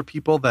with other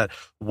people that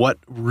what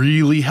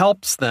really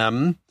helps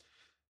them,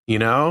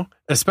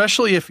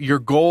 especially if your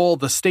goal,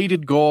 the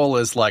stated goal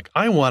is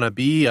I want to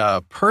be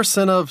a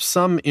person of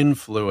some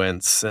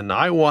influence and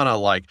I want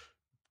to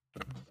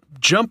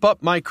jump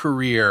up my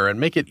career and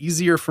make it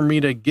easier for me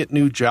to get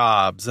new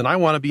jobs. And I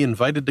want to be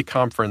invited to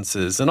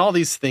conferences and all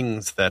these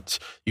things that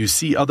you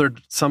see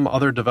some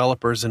other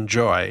developers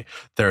enjoy.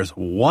 There's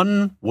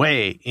one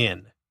way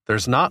in.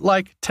 There's not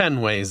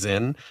 10 ways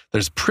in.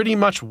 There's pretty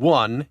much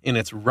one, and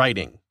it's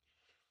writing.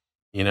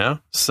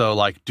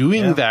 So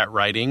doing that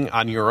writing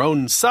on your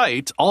own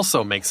site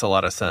also makes a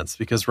lot of sense,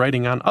 because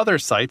writing on other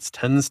sites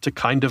tends to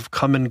kind of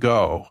come and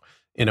go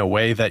in a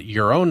way that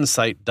your own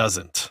site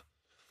doesn't.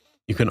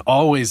 You can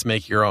always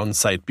make your own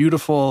site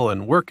beautiful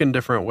and work in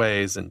different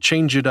ways and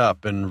change it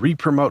up and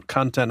re-promote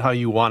content how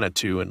you want it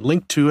to and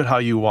link to it how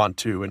you want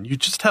to. And you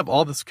just have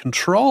all this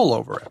control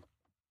over it.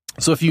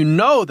 So if you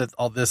know that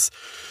all this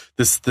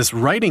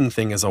writing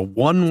thing is a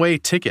one-way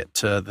ticket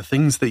to the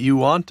things that you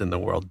want in the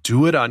world,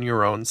 do it on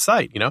your own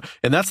site,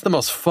 And that's the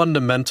most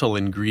fundamental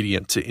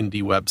ingredient to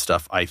indie web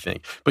stuff, I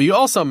think. But you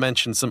also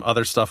mentioned some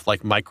other stuff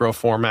like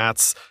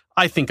microformats.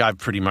 I think I've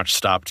pretty much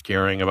stopped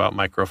caring about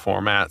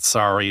microformats.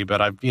 Sorry, but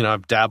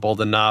I've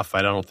dabbled enough.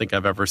 I don't think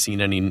I've ever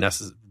seen any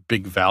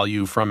big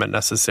value from it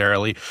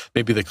necessarily.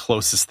 Maybe the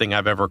closest thing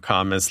I've ever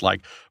come is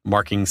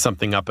marking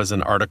something up as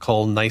an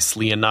article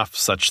nicely enough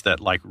such that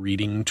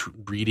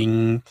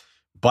reading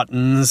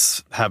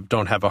buttons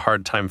don't have a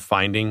hard time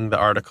finding the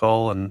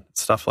article and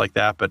stuff like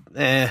that. But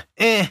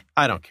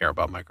I don't care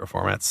about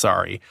microformats.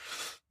 Sorry.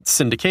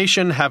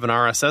 Syndication, have an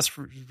RSS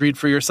read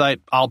for your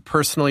site. I'll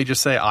personally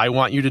just say I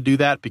want you to do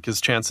that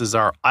because chances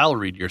are I'll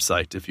read your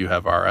site if you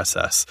have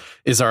RSS.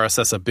 Is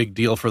RSS a big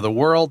deal for the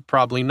world?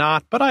 Probably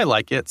not, but I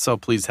like it, so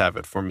please have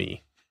it for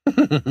me.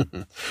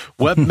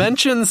 Web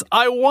mentions,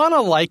 I want to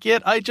like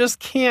it, I just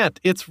can't.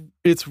 It's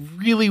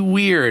really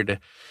weird.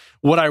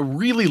 What I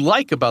really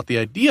like about the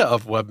idea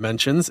of web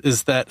mentions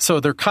is that, so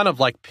they're kind of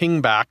like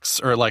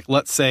pingbacks, or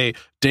let's say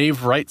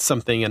Dave writes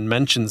something and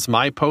mentions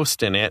my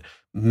post in it,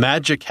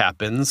 magic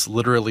happens,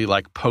 literally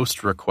like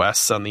post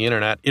requests on the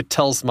internet. It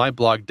tells my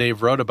blog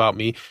Dave wrote about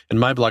me, and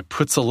my blog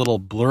puts a little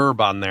blurb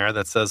on there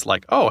that says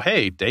like, oh,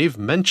 hey, Dave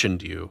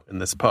mentioned you in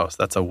this post.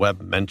 That's a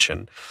web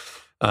mention.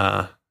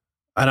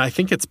 And I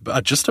think it's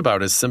just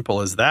about as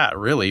simple as that,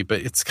 really.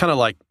 But it's kind of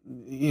like,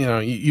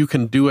 you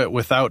can do it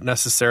without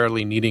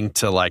necessarily needing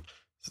to like,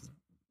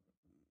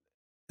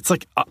 it's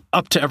like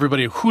up to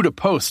everybody who to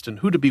post and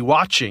who to be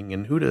watching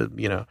and who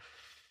to,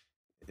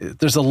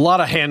 there's a lot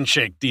of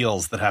handshake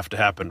deals that have to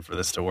happen for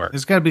this to work.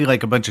 There's got to be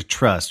like a bunch of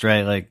trust,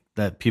 right? Like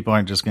that people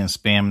aren't just going to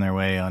spam their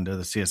way onto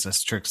the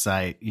CSS trick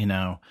site,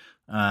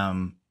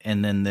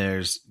 and then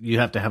you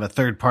have to have a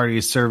third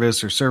party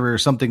service or server or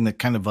something that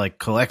kind of like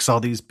collects all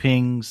these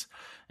pings.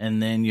 And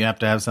then you have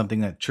to have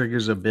something that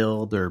triggers a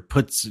build or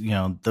puts,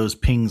 those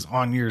pings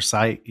on your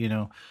site,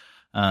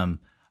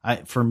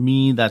 for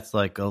me, that's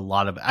like a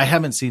lot of, I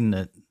haven't seen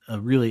a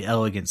really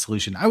elegant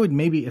solution. I would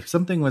maybe, if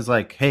something was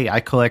like, hey,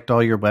 I collect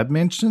all your web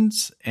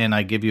mentions and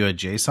I give you a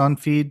JSON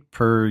feed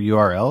per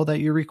URL that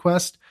you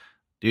request,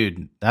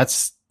 dude,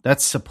 that's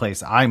a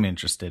place I'm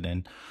interested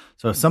in.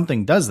 So if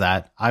something does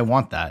that, I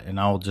want that. And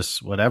I'll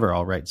just,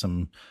 I'll write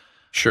some.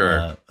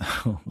 Sure.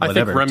 I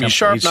think Remy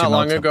Sharp not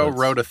long ago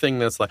wrote a thing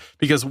that's like,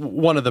 because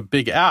one of the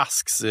big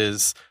asks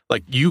is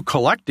like you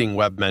collecting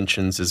web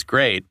mentions is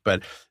great,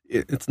 but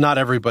it's not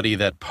everybody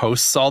that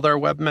posts all their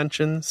web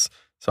mentions.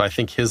 So I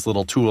think his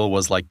little tool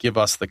was like, give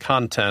us the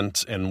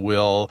content and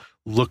we'll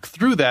look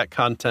through that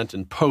content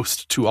and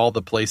post to all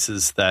the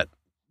places that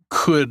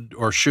could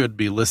or should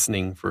be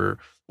listening for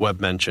web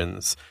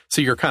mentions.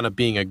 So you're kind of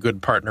being a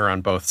good partner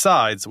on both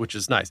sides, which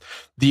is nice.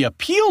 The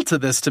appeal to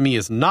this to me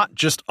is not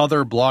just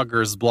other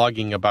bloggers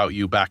blogging about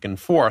you back and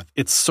forth.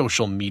 It's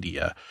social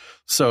media.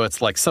 So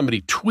it's like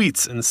somebody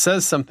tweets and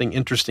says something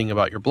interesting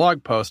about your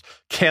blog post.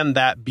 Can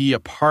that be a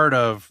part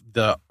of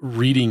the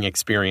reading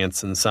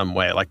experience in some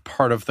way, like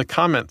part of the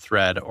comment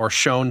thread or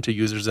shown to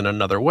users in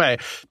another way?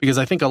 Because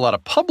I think a lot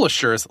of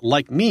publishers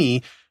like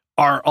me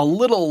are a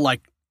little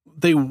like,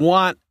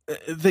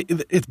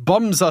 it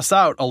bums us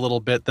out a little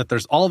bit that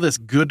there's all this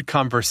good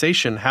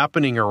conversation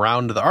happening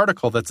around the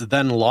article that's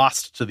then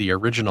lost to the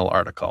original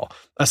article,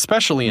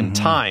 especially in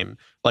time.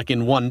 Like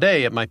in one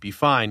day, it might be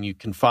fine. You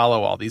can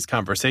follow all these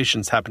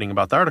conversations happening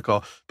about the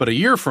article, but a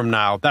year from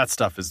now, that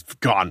stuff is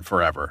gone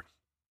forever.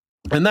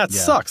 And that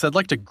sucks. I'd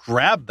like to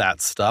grab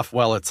that stuff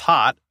while it's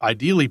hot,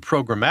 ideally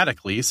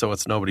programmatically, so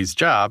it's nobody's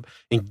job,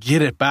 and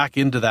get it back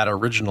into that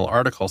original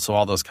article so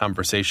all those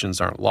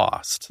conversations aren't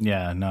lost.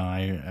 Yeah, no,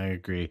 I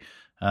agree.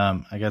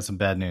 I got some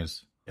bad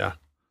news. Yeah.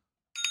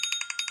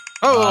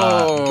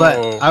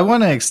 But I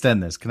want to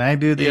extend this. Can I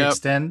do the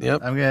extend?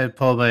 Yep. I'm going to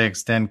pull my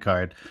extend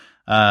card.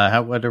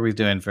 What are we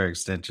doing for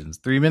extensions?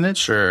 3 minutes?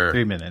 Sure.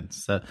 3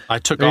 minutes. So I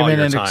took all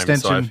your time,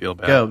 so I feel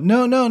bad. Go.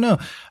 No.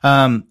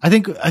 I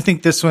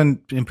think this one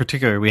in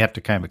particular, we have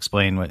to kind of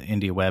explain what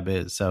Indie Web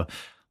is. So,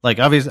 like,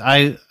 obviously,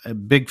 I'm a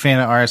big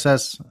fan of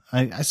RSS.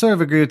 I sort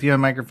of agree with you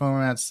on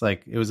microformats.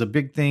 Like, it was a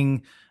big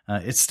thing.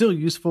 It's still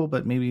useful,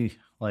 but maybe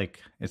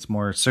like it's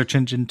more search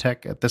engine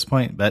tech at this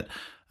point. But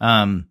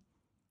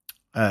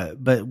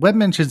web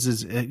mentions is,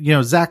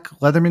 Zach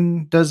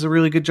Leatherman does a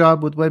really good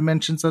job with web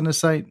mentions on the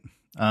site.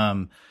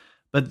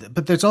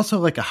 But there's also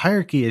like a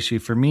hierarchy issue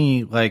for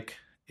me. Like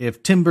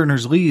if Tim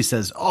Berners-Lee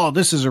says, "Oh,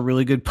 this is a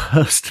really good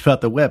post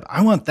about the web,"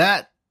 I want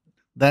that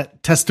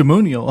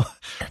testimonial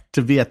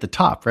to be at the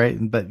top, right?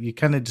 But you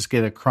kind of just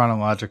get a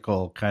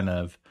chronological kind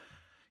of,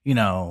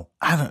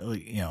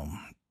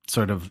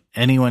 sort of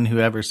anyone who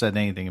ever said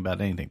anything about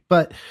anything.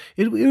 But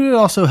it would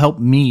also help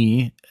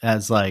me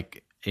as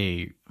like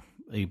a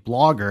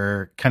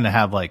blogger kind of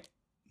have like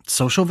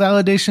social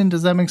validation.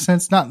 Does that make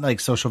sense? Not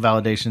like social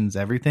validation's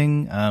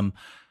everything.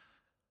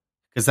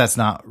 Because that's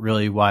not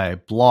really why I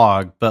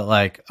blog, but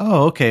like,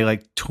 oh, okay,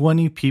 like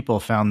 20 people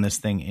found this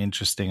thing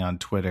interesting on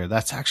Twitter.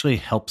 That's actually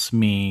helps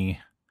me,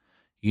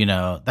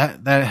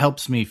 that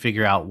helps me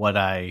figure out what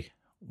I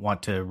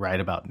want to write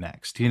about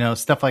next,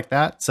 stuff like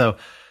that. So,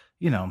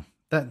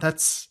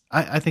 that's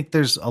I think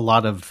there's a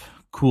lot of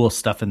cool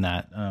stuff in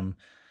that.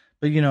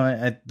 But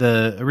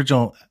the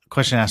original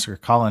question asker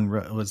Colin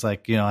was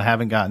like, I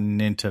haven't gotten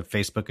into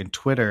Facebook and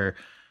Twitter.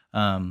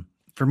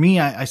 For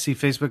me, I see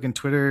Facebook and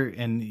Twitter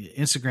and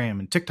Instagram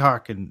and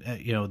TikTok, and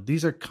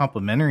these are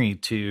complementary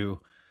to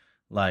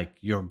like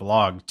your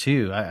blog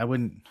too. I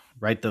wouldn't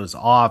write those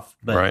off,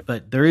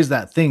 but there is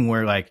that thing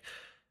where like,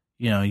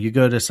 you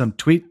go to some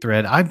tweet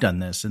thread. I've done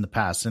this in the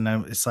past, and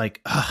it's like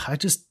I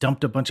just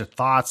dumped a bunch of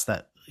thoughts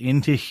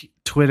into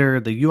Twitter.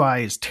 The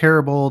UI is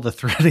terrible. The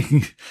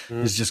threading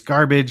is just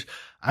garbage.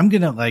 I'm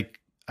gonna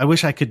I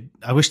wish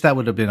that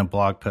would have been a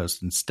blog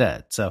post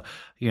instead. So,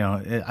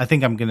 I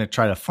think I'm going to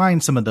try to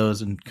find some of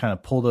those and kind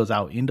of pull those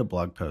out into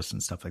blog posts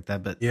and stuff like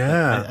that. But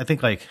yeah, I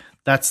think like,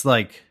 that's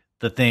like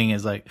the thing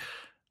is like,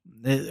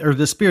 or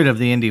the spirit of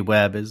the indie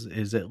web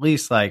is at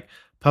least like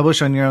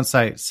publish on your own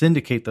site,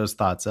 syndicate those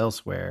thoughts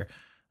elsewhere.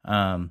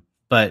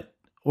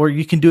 Or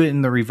you can do it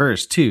in the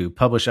reverse too,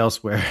 publish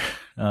elsewhere,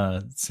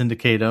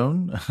 syndicate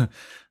own,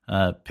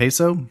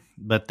 peso,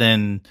 but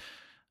then,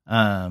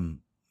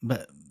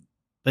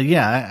 but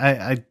yeah,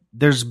 I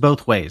there's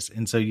both ways.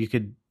 And so you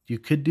could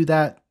do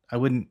that. I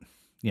wouldn't,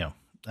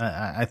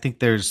 I think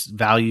there's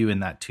value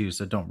in that too.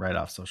 So don't write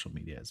off social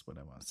media is what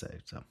I want to say.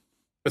 So.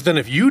 But then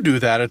if you do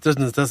that, it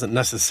doesn't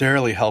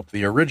necessarily help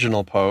the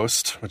original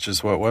post, which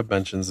is what Web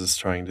Mentions is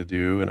trying to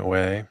do in a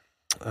way.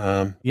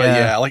 But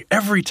yeah, like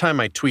every time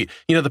I tweet,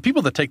 the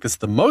people that take this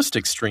the most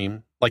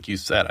extreme, like you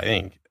said, I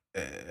think,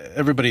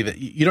 everybody that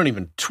you don't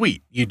even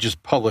tweet, you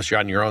just publish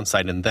on your own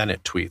site and then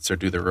it tweets, or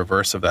do the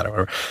reverse of that or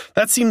whatever.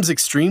 That seems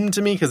extreme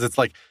to me because it's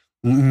like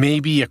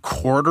maybe a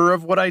quarter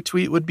of what I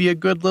tweet would be a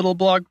good little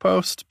blog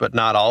post, but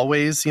not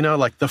always,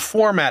 like the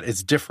format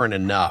is different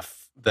enough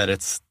that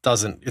it's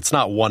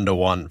not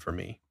 1-to-1 for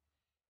me.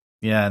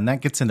 Yeah, and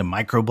that gets into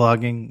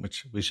microblogging,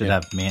 which we should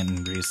have Manton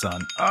and Reese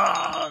on.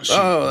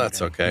 Oh,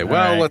 that's okay.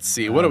 Well, let's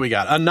see. What do we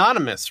got?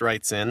 Anonymous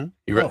writes in.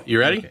 You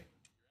ready? Okay.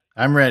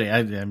 I'm ready.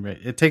 I'm ready.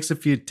 It takes a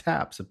few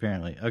taps,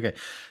 apparently. Okay.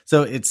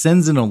 So it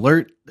sends an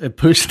alert, a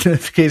push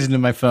notification to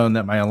my phone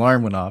that my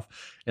alarm went off,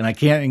 and I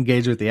can't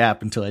engage with the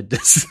app until I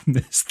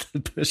dismiss the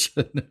push.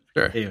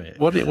 Sure. Anyway,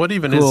 what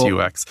even is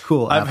UX?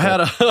 Cool. I've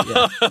Apple.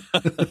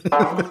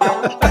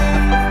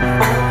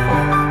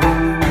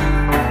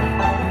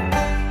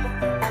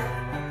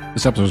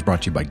 This episode is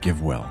brought to you by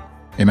GiveWell.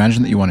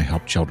 Imagine that you want to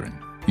help children.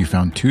 You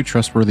found 2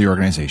 trustworthy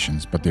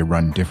organizations, but they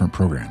run different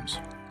programs.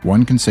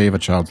 One can save a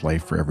child's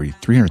life for every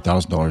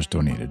 $300,000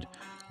 donated,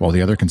 while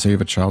the other can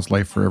save a child's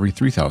life for every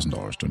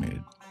 $3,000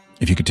 donated.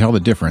 If you could tell the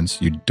difference,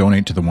 you'd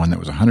donate to the one that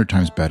was 100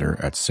 times better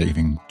at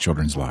saving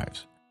children's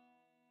lives.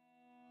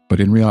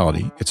 But in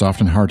reality, it's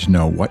often hard to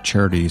know what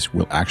charities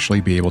will actually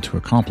be able to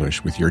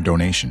accomplish with your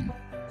donation.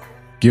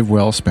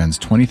 GiveWell spends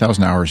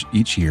 20,000 hours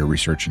each year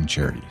researching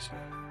charities.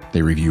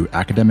 They review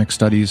academic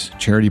studies,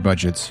 charity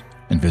budgets,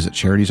 and visit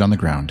charities on the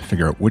ground to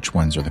figure out which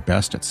ones are the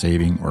best at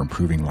saving or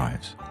improving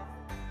lives.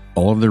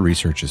 All of their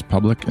research is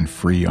public and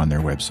free on their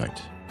website.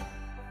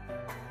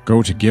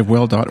 Go to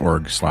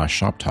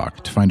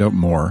givewell.org/shoptalk to find out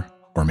more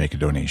or make a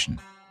donation.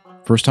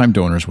 First-time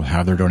donors will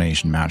have their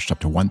donation matched up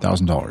to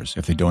 $1,000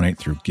 if they donate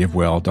through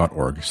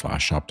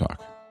givewell.org/shoptalk.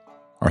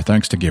 Our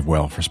thanks to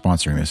GiveWell for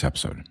sponsoring this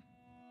episode.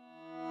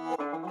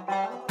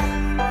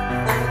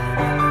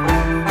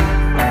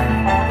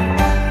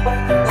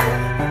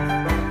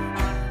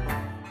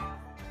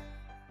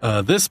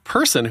 This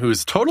person,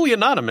 who's totally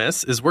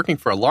anonymous, is working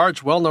for a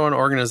large, well-known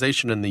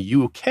organization in the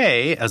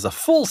UK as a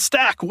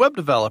full-stack web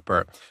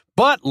developer,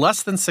 but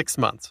less than 6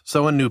 months,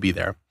 so a newbie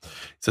there. He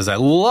says, I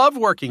love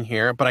working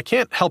here, but I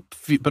can't help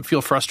but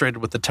feel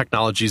frustrated with the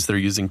technologies they're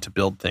using to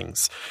build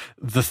things.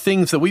 The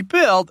things that we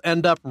build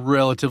end up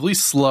relatively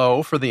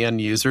slow for the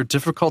end user,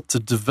 difficult to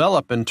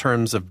develop in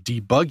terms of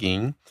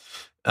debugging,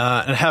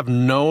 and have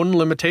known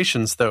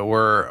limitations that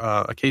we're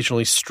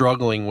occasionally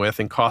struggling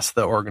with and cost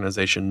the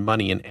organization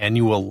money in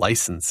annual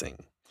licensing.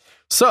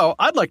 So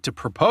I'd like to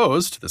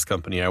propose to this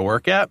company I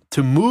work at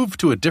to move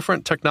to a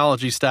different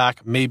technology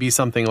stack, maybe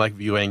something like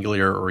Vue,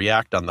 Angular, or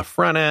React on the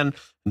front end,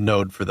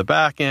 Node for the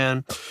back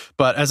end.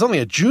 But as only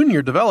a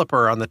junior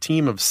developer on the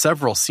team of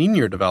several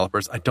senior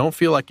developers, I don't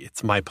feel like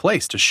it's my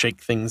place to shake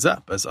things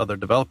up, as other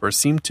developers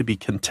seem to be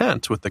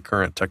content with the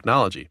current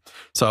technology.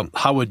 So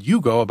how would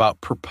you go about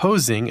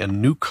proposing a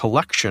new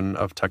collection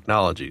of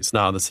technologies?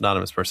 Now, this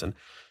anonymous person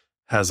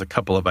has a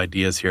couple of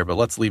ideas here, but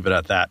let's leave it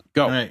at that.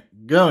 Go. All right,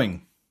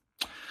 going.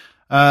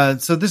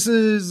 So this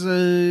is,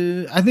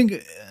 I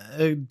think,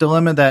 a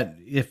dilemma that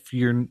if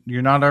you're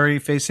not already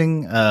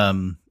facing,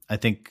 I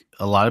think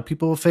a lot of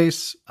people will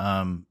face.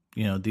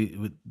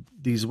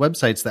 These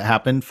websites that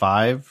happened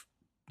 5,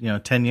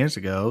 10 years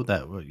ago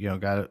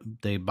that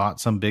they bought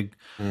some big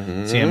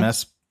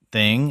CMS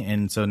thing,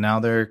 and so now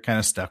they're kind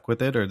of stuck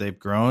with it, or they've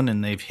grown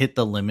and they've hit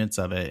the limits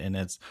of it, and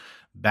it's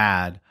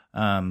bad.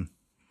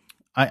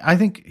 I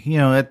think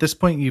at this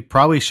point you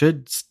probably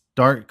should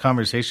start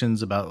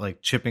conversations about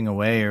like chipping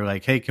away, or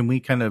like, hey, can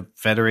we kind of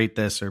federate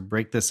this or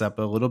break this up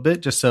a little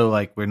bit, just so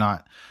like we're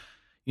not,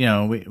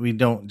 we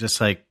don't just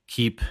like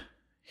keep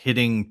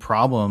hitting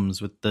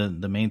problems with the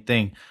main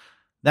thing.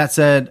 That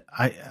said,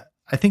 I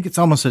think it's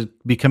almost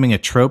becoming a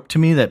trope to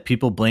me that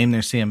people blame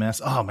their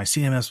CMS. Oh, my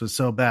CMS was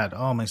so bad.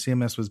 Oh, my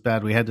CMS was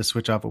bad. We had to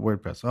switch off of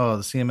WordPress. Oh,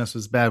 the CMS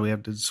was bad. We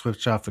have to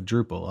switch off of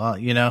Drupal.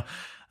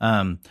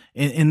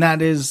 And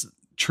that is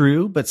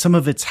true, but some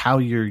of it's how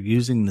you're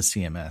using the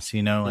CMS,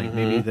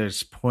 maybe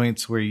there's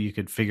points where you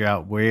could figure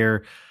out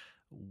where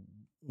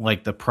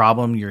like the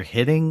problem you're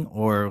hitting,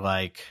 or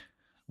like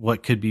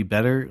what could be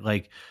better.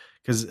 Like,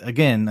 because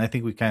again, I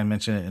think we kind of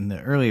mentioned it in the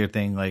earlier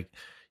thing, like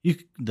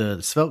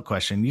the Svelte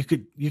question, you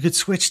could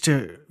switch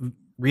to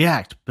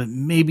React, but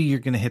maybe you're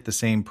going to hit the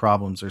same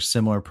problems or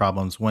similar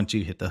problems once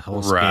you hit the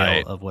whole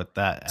scale of what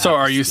that. So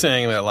are you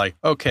saying that like,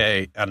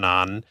 okay,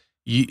 Anon,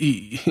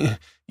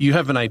 you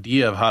have an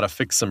idea of how to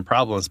fix some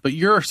problems, but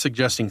you're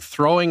suggesting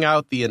throwing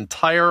out the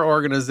entire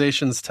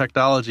organization's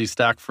technology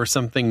stack for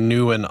something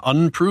new and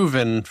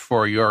unproven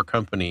for your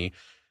company.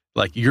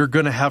 Like, you're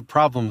going to have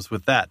problems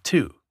with that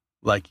too.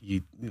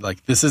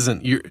 This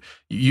isn't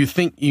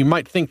you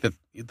might think that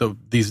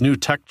these new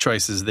tech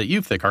choices that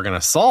you think are going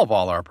to solve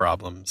all our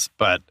problems,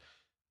 but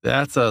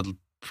that's a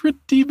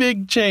pretty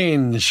big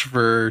change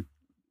for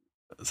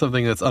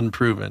something that's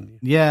unproven.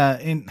 Yeah.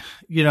 And,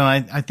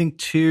 I think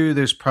too,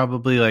 there's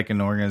probably like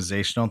an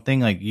organizational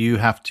thing. Like you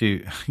have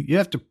to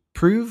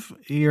prove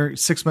you're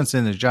 6 months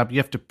into the job. You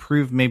have to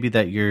prove maybe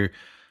that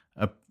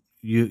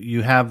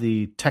you have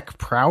the tech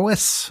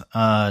prowess,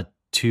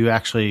 to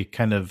actually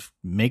kind of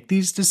make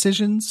these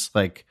decisions.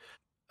 Like,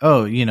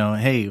 oh,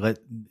 hey,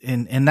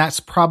 and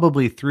that's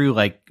probably through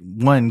like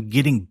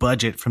getting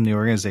budget from the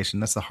organization.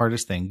 That's the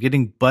hardest thing,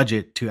 getting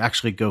budget to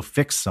actually go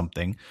fix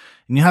something.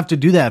 And you have to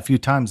do that a few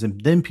times.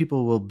 And then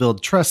people will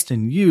build trust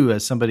in you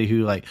as somebody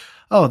who like,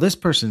 oh, this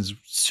person's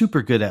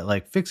super good at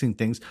like fixing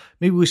things.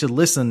 Maybe we should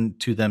listen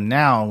to them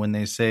now when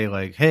they say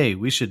like, hey,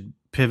 we should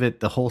pivot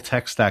the whole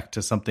tech stack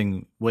to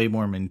something way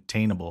more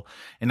maintainable.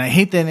 And I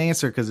hate that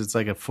answer because it's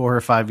like a 4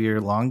 or 5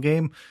 year long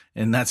game,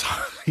 and that's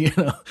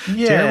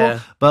terrible.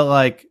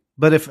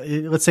 But if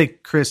let's say,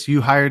 Chris,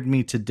 you hired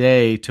me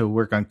today to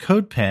work on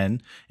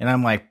CodePen, and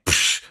I'm like,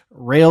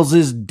 Rails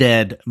is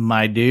dead,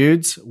 my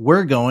dudes.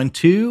 We're going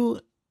to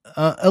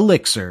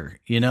Elixir.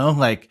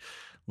 Like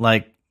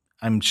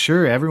I'm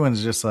sure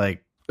everyone's just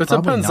like. It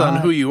depends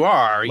on who you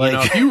are.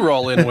 If you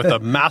roll in with a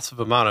massive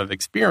amount of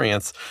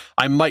experience,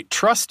 I might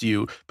trust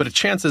you, but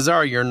chances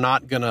are you're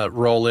not going to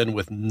roll in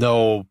with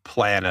no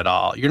plan at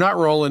all. You're not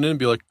rolling in and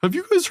be like, have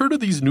you guys heard of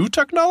these new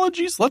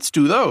technologies? Let's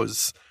do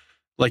those.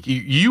 Like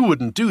you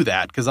wouldn't do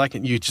that because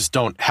you just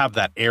don't have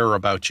that air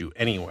about you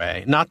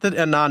anyway. Not that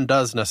Anon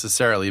does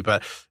necessarily,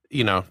 but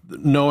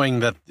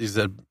knowing that he's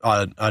a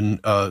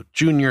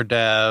junior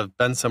dev,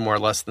 been somewhere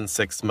less than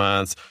 6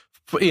 months,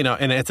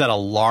 and it's at a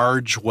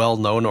large,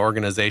 well-known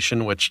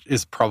organization, which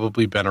has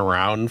probably been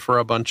around for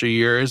a bunch of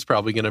years,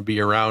 probably going to be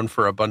around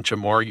for a bunch of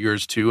more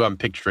years too. I'm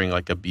picturing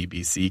like a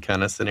BBC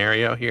kind of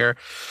scenario here.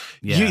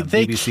 Yeah,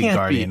 BBC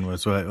Guardian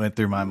was what went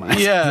through my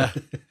mind. Yeah.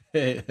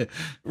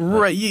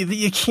 Right.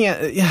 You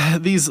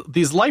can't,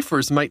 these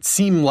lifers might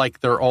seem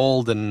like they're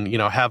old and,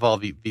 have all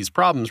these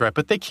problems, right?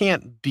 But they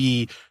can't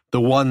be the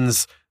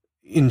ones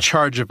in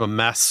charge of a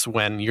mess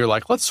when you're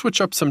like, let's switch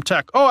up some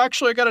tech. Oh,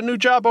 actually, I got a new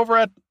job over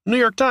at New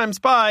York Times.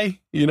 Bye.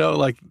 You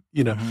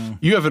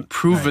haven't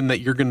proven that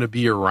you're going to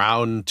be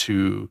around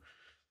to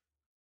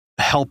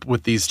help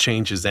with these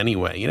changes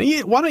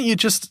anyway. Why don't you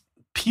just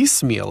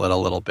piecemeal it a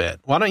little bit?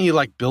 Why don't you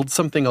like build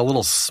something a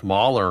little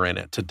smaller in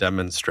it to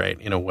demonstrate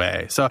in a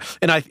way? So,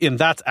 and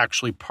that's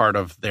actually part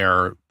of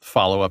their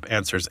follow-up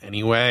answers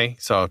anyway.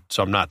 So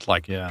I'm not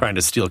like trying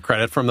to steal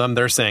credit from them.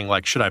 They're saying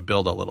like, should I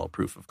build a little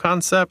proof of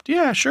concept?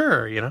 Yeah,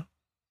 sure.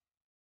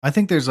 I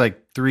think there's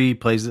like 3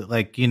 places,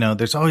 like,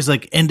 there's always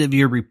like end of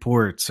year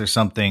reports or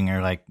something,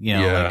 or like,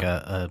 like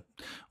a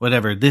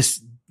whatever.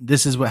 This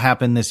is what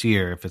happened this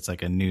year. If it's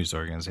like a news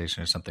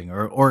organization or something,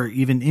 or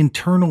even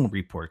internal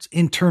reports,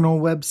 internal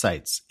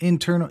websites,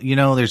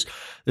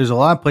 there's a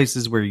lot of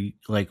places where you,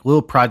 like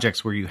little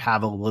projects where you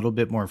have a little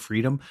bit more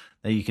freedom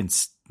that you can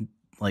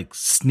like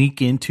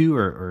sneak into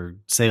or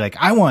say like,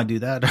 I want to do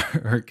that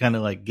or kind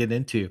of like get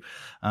into,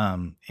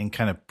 and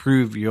kind of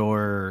prove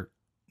your,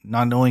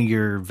 not only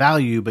your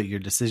value, but your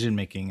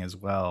decision-making as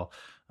well.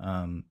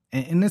 And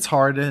it's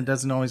hard and it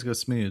doesn't always go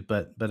smooth,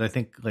 but I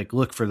think like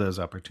look for those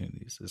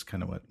opportunities is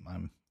kind of what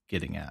I'm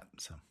getting at.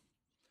 So,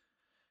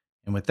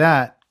 and with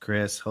that,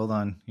 Chris, hold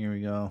on, here we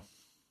go.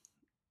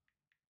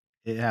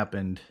 It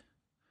happened.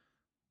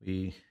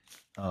 We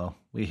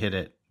hit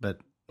it, but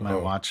my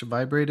watch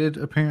vibrated.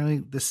 Apparently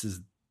this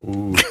is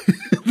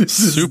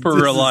super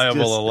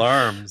reliable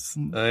alarms.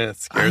 It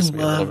scares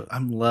me a little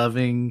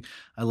bit.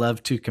 I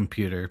love to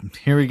computer.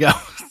 Here we go.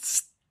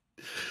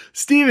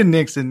 Steven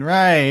Nixon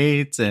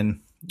writes, and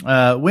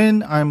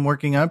when I'm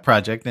working on a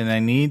project and I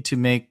need to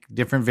make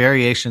different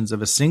variations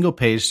of a single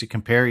page to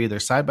compare either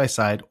side by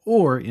side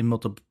or in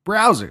multiple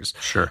browsers.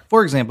 Sure.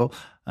 For example,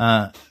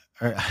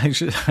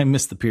 I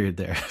missed the period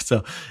there.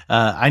 So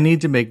I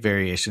need to make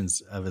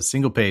variations of a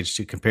single page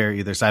to compare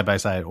either side by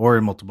side or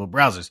in multiple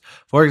browsers.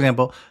 For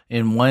example,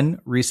 in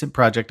one recent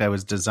project, I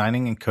was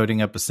designing and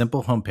coding up a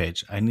simple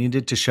homepage. I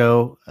needed to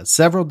show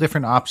several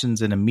different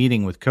options in a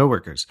meeting with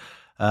coworkers.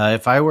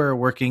 If I were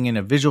working in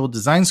a visual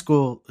design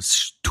school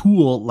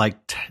tool like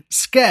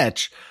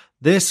Sketch,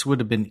 this would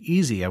have been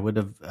easy. I would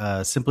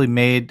have simply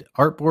made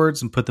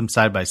artboards and put them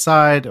side by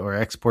side, or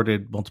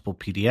exported multiple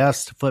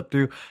PDFs to flip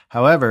through.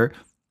 However,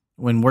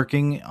 when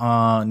working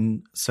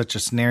on such a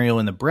scenario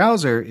in the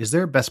browser, is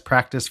there a best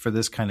practice for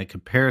this kind of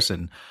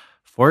comparison?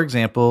 For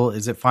example,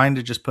 is it fine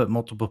to just put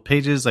multiple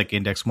pages like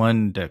index 1,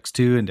 index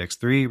 2, index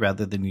 3,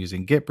 rather than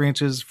using Git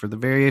branches for the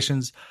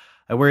variations?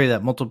 I worry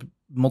that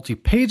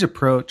multi-page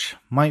approach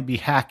might be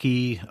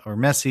hacky or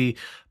messy,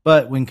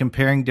 but when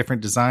comparing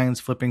different designs,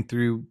 flipping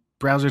through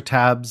browser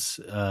tabs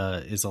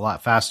is a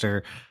lot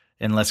faster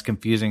and less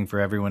confusing for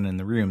everyone in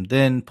the room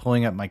than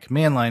pulling up my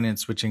command line and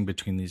switching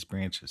between these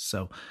branches.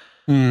 So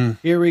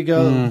here we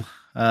go.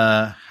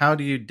 How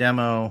do you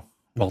demo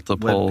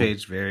multiple web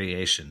page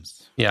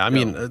variations? Yeah, I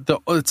mean,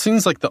 it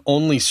seems like the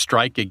only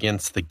strike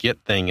against the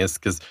Git thing is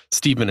because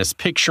Stephen is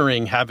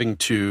picturing having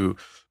to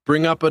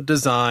bring up a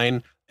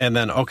design and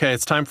then, okay,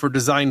 it's time for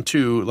design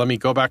 2. Let me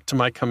go back to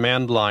my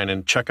command line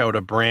and check out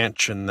a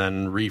branch and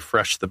then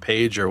refresh the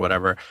page or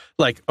whatever.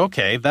 Like,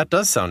 okay, that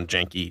does sound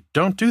janky.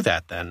 Don't do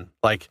that then.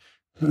 Like,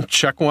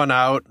 check one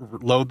out,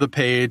 load the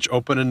page,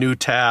 open a new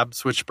tab,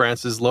 switch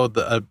branches, load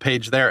the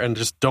page there, and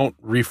just don't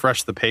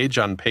refresh the page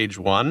on page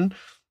 1.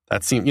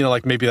 That seems,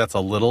 like maybe that's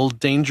a little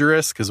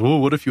dangerous because,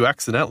 what if you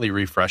accidentally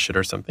refresh it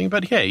or something?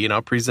 But hey,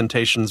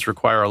 presentations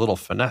require a little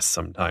finesse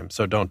sometimes,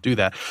 so don't do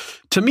that.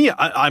 To me,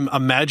 I'm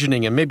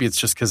imagining, and maybe it's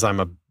just because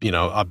I'm a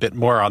bit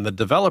more on the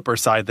developer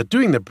side, that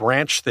doing the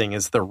branch thing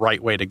is the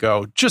right way to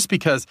go, just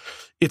because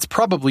it's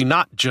probably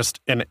not just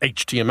an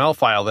HTML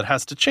file that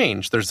has to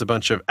change. There's a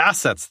bunch of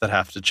assets that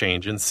have to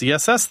change and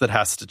CSS that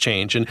has to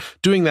change. And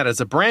doing that as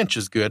a branch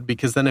is good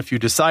because then if you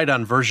decide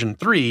on version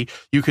 3,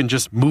 you can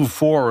just move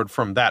forward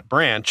from that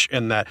branch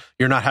and that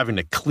you're not having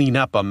to clean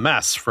up a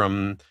mess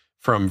from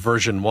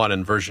version 1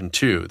 and version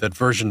 2. That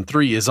version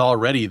 3 is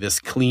already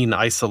this clean,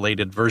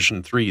 isolated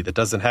version 3 that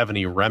doesn't have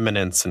any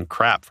remnants and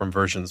crap from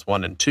versions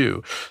 1 and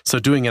 2. So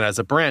doing it as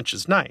a branch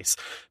is nice.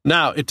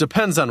 Now, it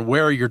depends on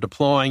where you're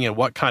deploying and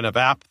what kind of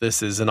app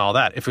this is and all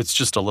that. If it's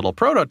just a little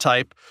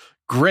prototype,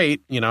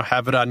 great,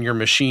 have it on your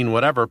machine,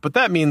 whatever. But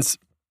that means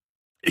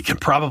it can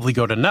probably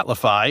go to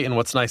Netlify. And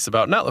what's nice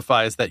about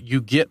Netlify is that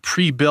you get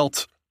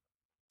pre-built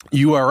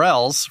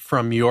URLs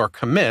from your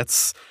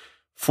commits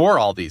for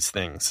all these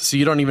things. So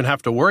you don't even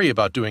have to worry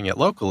about doing it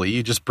locally.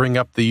 You just bring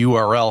up the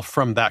URL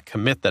from that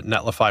commit that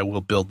Netlify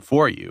will build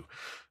for you,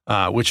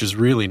 which is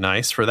really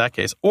nice for that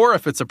case. Or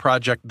if it's a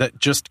project that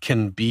just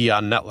can be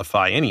on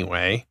Netlify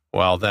anyway,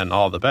 well, then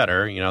all the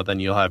better. Then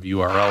you'll have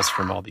URLs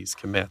from all these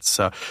commits.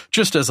 So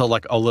just as a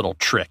little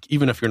trick,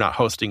 even if you're not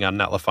hosting on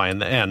Netlify in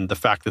the end, the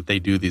fact that they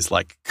do these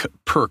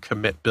per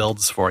commit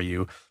builds for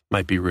you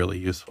might be really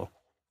useful.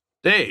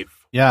 Dave.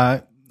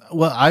 Yeah.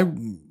 Well,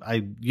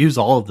 I use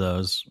all of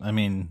those. I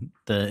mean,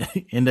 the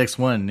index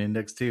 1,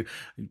 index 2,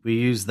 we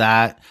use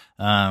that.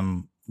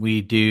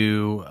 We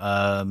do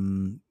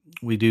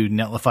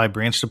Netlify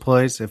branch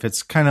deploys. If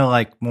it's kind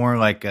of more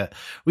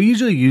we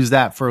usually use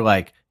that for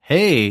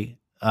hey,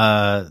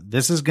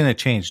 this is going to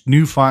change.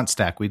 New font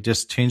stack. We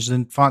just changed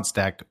the font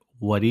stack.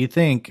 What do you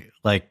think?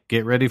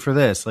 Get ready for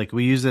this.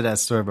 We use it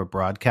as sort of a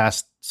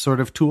broadcast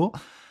sort of tool.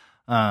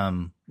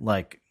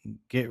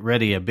 Get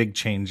ready. A big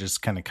change is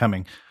kind of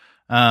coming.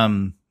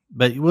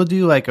 But we'll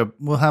do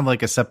we'll have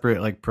a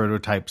separate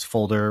prototypes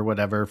folder or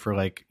whatever for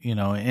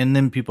and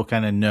then people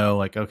kind of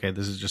know okay,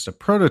 this is just a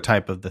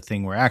prototype of the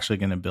thing we're actually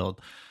going to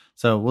build.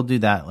 So we'll do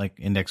that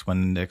index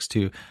 1, index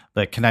 2.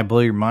 But can I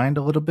blow your mind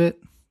a little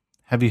bit?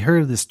 Have you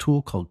heard of this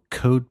tool called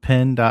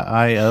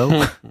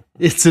CodePen.io?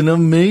 It's an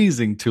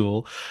amazing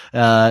tool.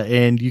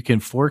 And you can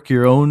fork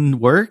your own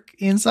work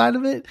inside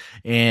of it.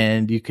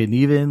 And you can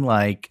even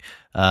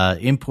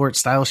import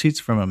style sheets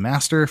from a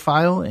master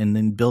file and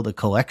then build a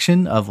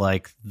collection of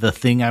the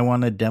thing I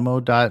want to demo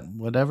dot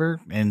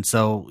whatever. And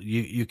so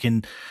you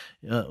can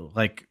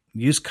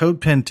use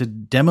CodePen to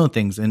demo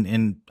things.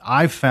 And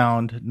I've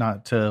found,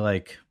 not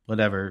to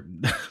whatever,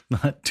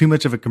 not too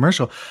much of a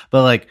commercial,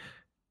 but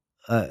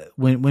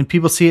when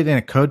people see it in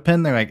a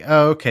CodePen, they're like,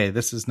 oh, okay,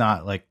 this is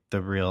not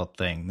the real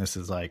thing. This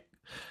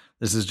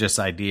is just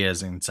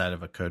ideas inside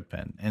of a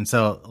CodePen. And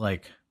so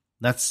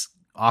that's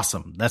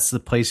awesome. That's the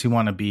place you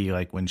want to be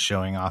when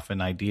showing off an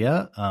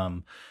idea.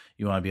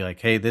 You want to be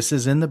hey, this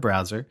is in the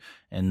browser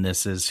and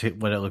this is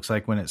what it looks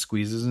like when it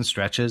squeezes and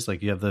stretches.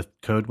 You have the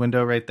code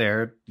window right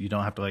there. You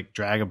don't have to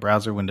drag a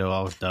browser window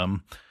all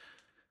dumb.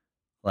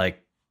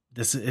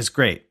 This is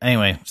great.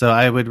 Anyway, so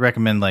I would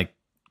recommend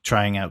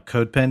trying out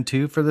CodePen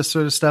too for this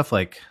sort of stuff.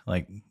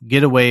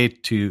 Get a way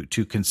to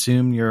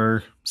consume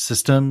your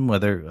system.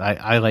 Whether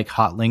I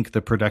hot link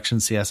the production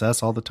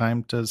CSS all the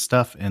time to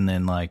stuff, and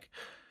then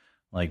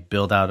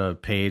build out a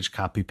page,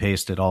 copy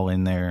paste it all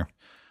in there,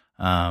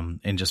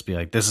 and just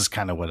be this is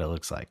kind of what it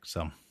looks like.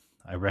 So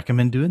I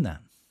recommend doing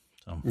that.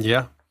 So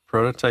yeah,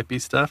 prototype-y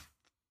stuff.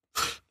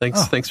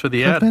 Thanks for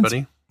the ad,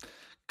 buddy.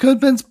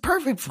 CodePen's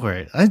perfect for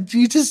it.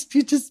 You just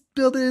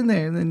build it in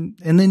there, and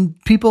then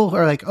people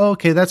are oh,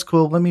 okay, that's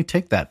cool. Let me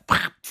take that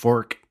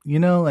fork,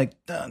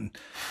 done.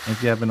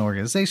 If you have an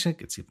organization, it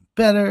gets even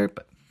better.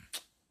 But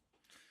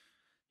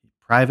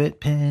private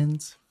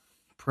pens,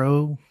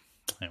 pro.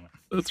 Anyway.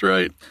 That's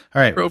right.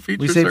 All right. Pro features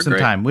we saved are some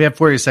great. time. We have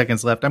 40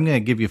 seconds left. I'm going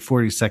to give you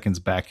 40 seconds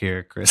back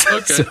here, Chris.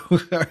 Okay. So,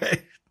 all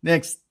right.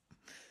 Next.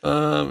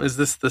 Is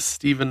this the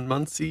Stephen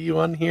Munsey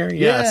one here?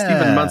 Yeah,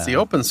 Stephen Munsey.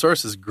 Open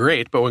source is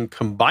great, but when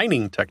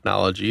combining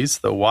technologies,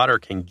 the water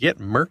can get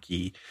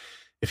murky.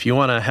 If you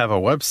want to have a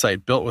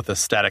website built with a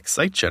static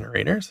site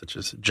generator, such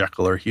as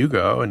Jekyll or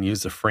Hugo, and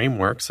use a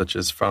framework such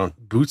as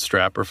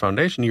Bootstrap or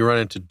Foundation, you run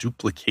into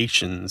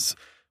duplications,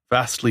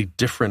 vastly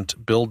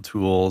different build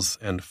tools,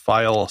 and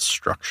file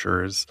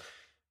structures.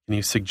 And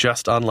you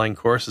suggest online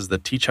courses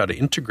that teach how to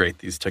integrate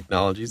these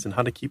technologies and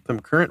how to keep them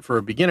current for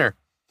a beginner.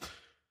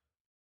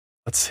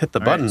 Let's hit the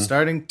button. Right,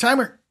 starting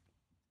timer.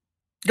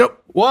 Go.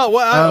 Well,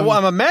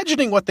 I'm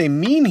imagining what they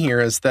mean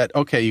here is that,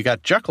 okay, you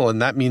got Jekyll, and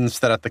that means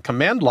that at the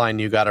command line,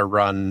 you got to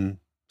run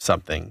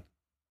something.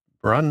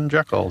 Run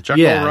Jekyll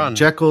run.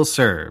 Jekyll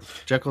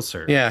serve.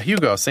 Yeah,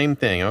 Hugo, same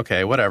thing.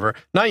 Okay, whatever.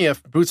 Now you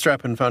have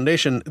Bootstrap and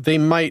Foundation. They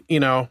might,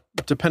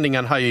 depending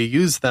on how you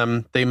use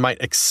them, they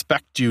might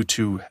expect you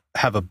to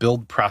have a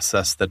build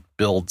process that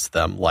builds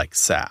them like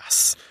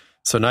SaaS.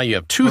 So now you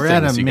have two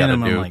things you got to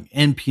do. Like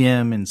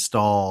npm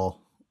install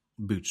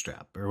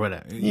Bootstrap or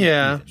whatever.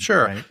 Yeah,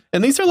 sure. Right?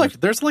 And these are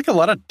there's a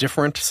lot of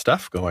different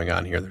stuff going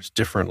on here. There's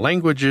different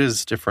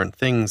languages, different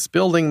things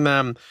building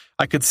them.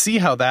 I could see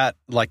how that,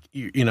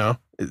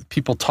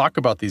 people talk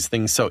about these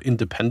things so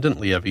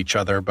independently of each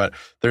other, but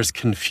there's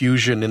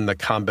confusion in the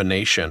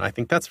combination. I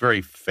think that's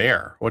very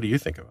fair. What do you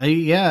think of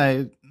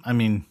it? I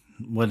mean,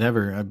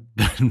 whatever. I've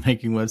been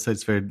making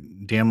websites for a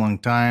damn long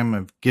time.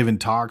 I've given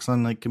talks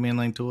on command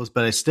line tools,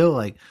 but I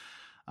still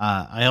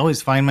I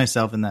always find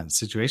myself in that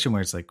situation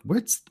where it's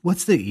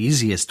what's the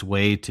easiest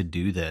way to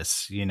do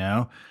this,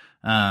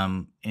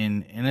 and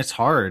it's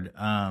hard.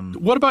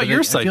 What about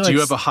your site? Do you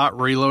have a hot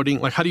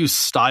reloading? How do you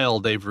style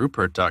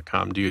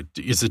DaveRupert.com?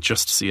 Is it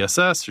just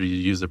CSS, or you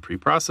use a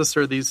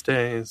preprocessor these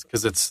days?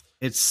 Because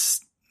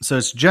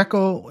it's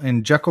Jekyll,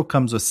 and Jekyll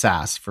comes with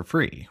Sass for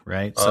free,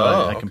 right?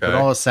 So I can put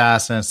all the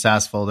Sass in a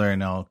Sass folder,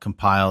 and it'll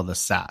compile the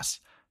Sass.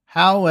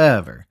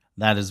 However,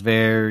 that is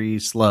very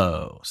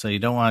slow, so you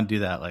don't want to do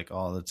that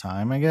all the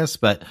time, I guess.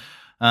 But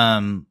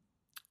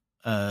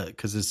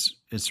because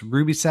it's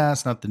Ruby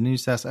Sass, not the new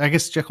Sass. I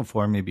guess Jekyll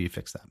 4 maybe you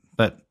fix that.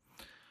 But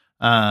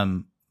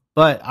I'm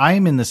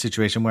in the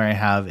situation where I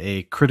have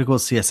a critical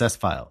CSS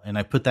file, and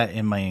I put that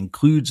in my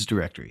includes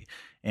directory.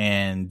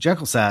 And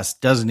Jekyll Sass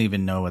doesn't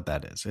even know what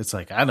that is. It's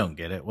I don't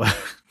get it.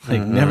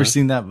 Never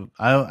seen that.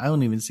 I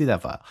don't even see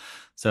that file.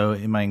 So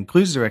in my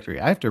includes directory,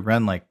 I have to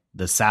run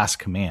the Sass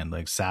command,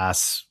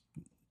 Sass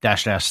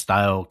 --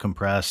 style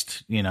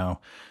compressed,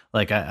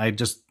 I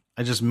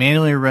just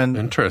manually run.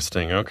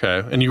 Interesting.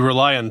 Okay. And you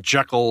rely on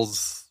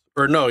Jekyll's,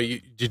 or no,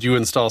 did you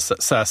install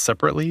Sass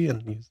separately?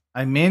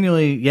 I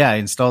manually, I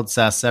installed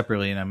Sass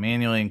separately, and I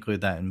manually include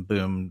that, and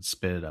boom,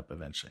 spit it up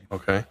eventually.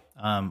 Okay.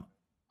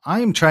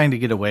 I'm trying to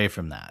get away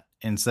from that.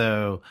 And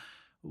so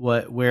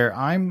where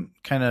I'm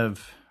kind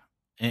of,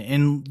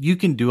 and you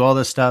can do all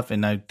this stuff,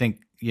 and I think,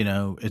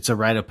 it's a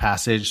rite of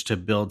passage to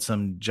build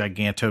some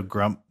giganto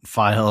grump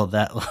file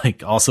that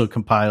also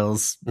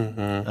compiles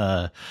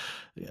a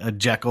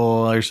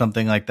Jekyll or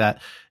something like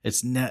that.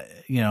 It's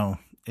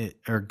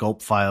or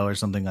gulp file or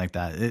something like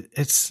that.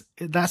 It's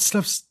that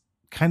stuff's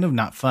kind of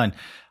not fun.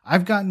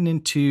 I've gotten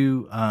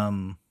into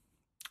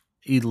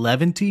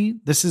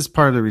 11t. This is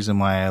part of the reason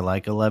why I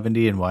like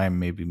 11t and why I'm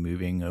maybe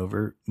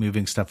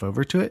moving stuff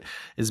over to it,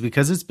 is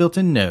because it's built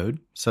in Node.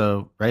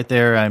 So right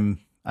there, I'm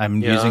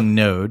using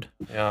Node.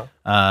 Yeah.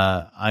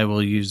 I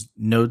will use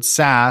Node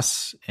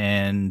Sass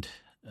and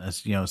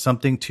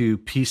something to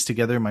piece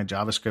together my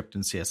JavaScript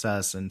and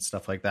CSS and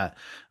stuff like that.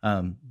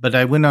 But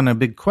I went on a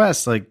big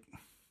quest,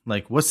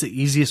 what's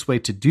the easiest way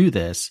to do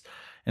this?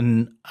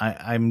 And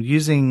I'm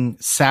using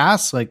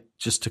Sass,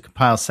 just to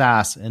compile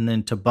Sass, and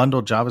then to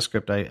bundle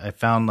JavaScript, I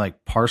found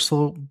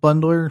Parcel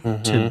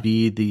Bundler to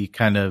be the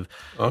kind of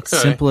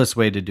simplest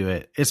way to do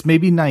it. It's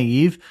maybe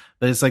naive,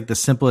 but it's the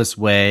simplest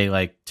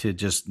way, to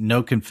just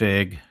no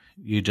config.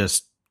 You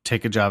just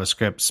take a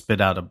JavaScript, spit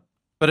out a.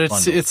 But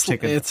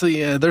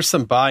there's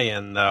some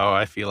buy-in though.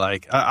 I feel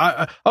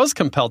I was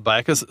compelled by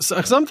it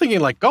because I'm thinking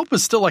Gulp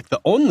is still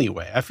the only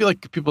way. I feel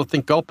people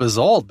think Gulp is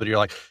old, but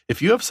you're if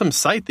you have some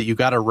site that you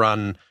got to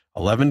run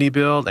 11D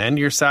build and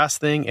your Sass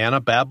thing and a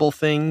Babel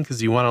thing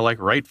because you want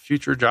to write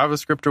future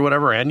JavaScript or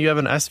whatever, and you have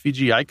an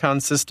SVG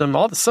icon system,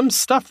 some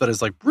stuff that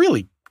is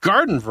really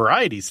garden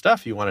variety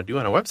stuff you want to do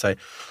on a website.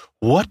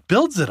 What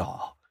builds it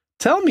all?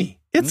 Tell me.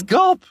 It's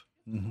Gulp.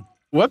 Mm-hmm.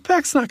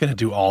 Webpack's not going to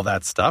do all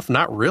that stuff.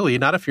 Not really.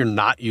 Not if you're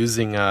not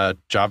using a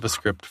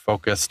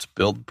JavaScript-focused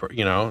build,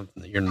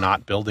 you're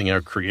not building a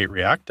Create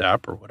React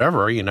app or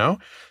whatever,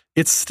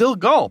 It's still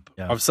Gulp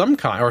of some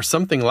kind or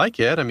something like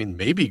it. I mean,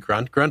 maybe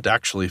Grunt. Grunt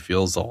actually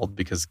feels old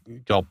because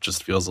Gulp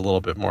just feels a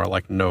little bit more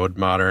like Node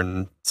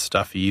modern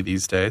stuffy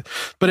these days.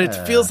 But it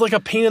feels like a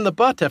pain in the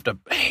butt to have to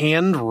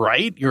hand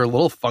write your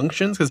little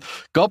functions because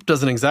Gulp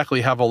doesn't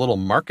exactly have a little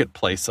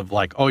marketplace of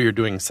you're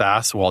doing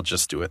Sass, well, I'll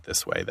just do it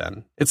this way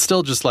then. It's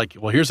still just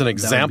here's an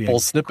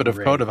example snippet of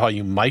code of how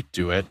you might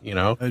do it,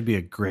 It would be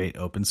a great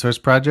open source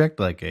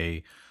project,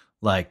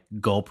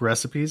 Gulp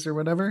recipes or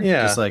whatever.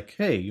 Yeah. Just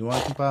hey, you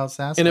want to compile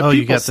Sass? And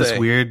you got this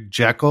weird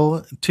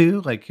Jekyll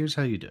too? Here's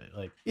how you do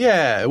it.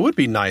 Yeah, it would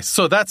be nice.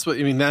 So that's what,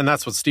 and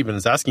that's what Stephen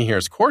is asking here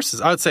is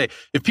courses. I would say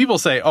if people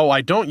say, I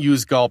don't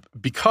use Gulp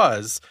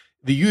because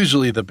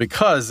usually the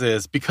because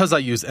is because I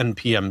use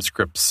NPM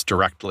scripts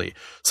directly.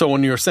 So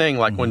when you're saying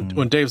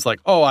when Dave's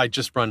I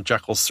just run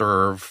Jekyll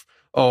serve,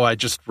 I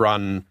just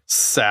run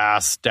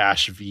Sass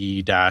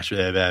 -v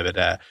blah, blah,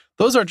 blah.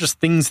 Those are just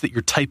things that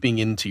you're typing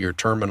into your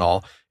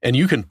terminal, and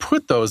you can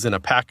put those in a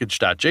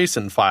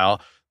package.json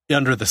file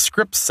under the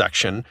scripts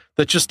section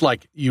that just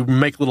you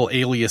make little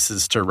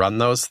aliases to run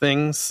those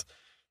things.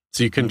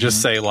 So you can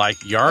just say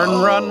yarn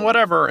run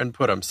whatever and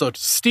put them. So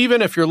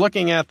Stephen, if you're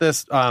looking at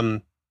this,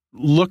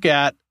 look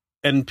at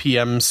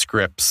NPM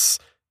scripts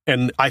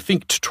And I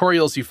think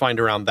tutorials you find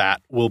around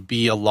that will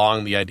be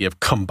along the idea of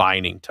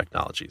combining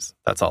technologies.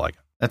 That's all I got.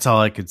 That's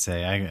all I could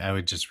say. I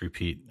would just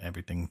repeat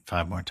everything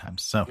 5 more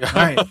times. So, all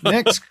right,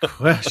 next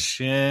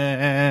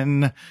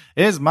question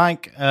is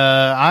Mike.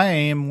 I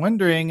am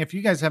wondering if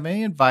you guys have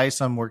any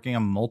advice on working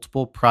on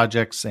multiple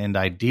projects and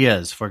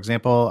ideas. For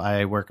example,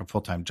 I work a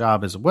full-time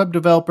job as a web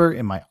developer.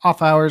 In my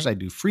off hours, I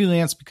do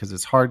freelance because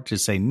it's hard to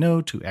say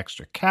no to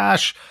extra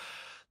cash.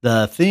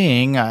 The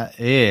thing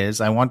is,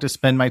 I want to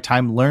spend my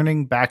time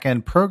learning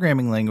back-end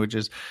programming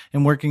languages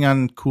and working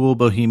on cool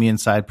bohemian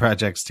side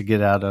projects to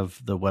get out of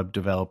the web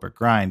developer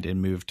grind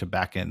and move to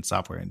back-end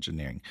software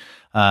engineering.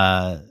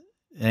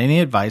 Any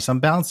advice on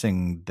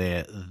balancing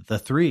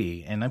the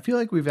three? And I feel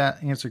like we've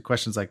answered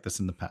questions like this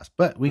in the past,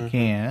 but we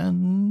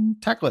can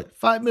tackle it.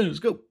 5 minutes,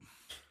 go.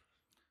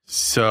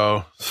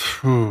 So,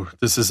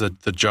 this is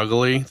the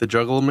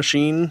juggle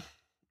machine.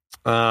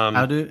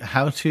 How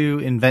to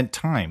invent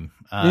time.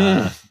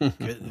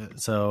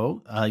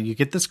 So you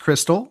get this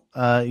crystal,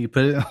 you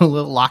put it in a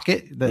little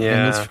locket that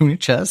hangs from your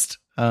chest.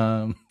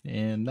 And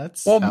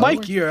that's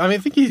Mike, I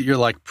think you're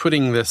like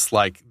putting this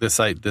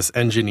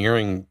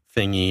engineering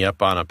thingy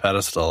up on a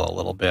pedestal a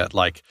little bit.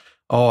 Like,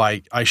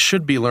 I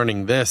should be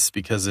learning this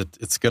because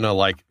it's gonna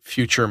like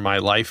future my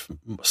life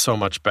so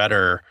much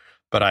better.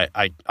 But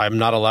I'm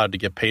not allowed to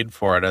get paid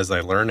for it as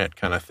I learn it,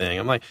 kind of thing.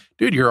 I'm like,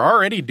 dude, you're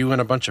already doing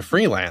a bunch of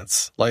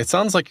freelance. Like, it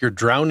sounds like you're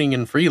drowning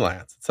in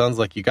freelance. It sounds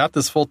like you got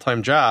this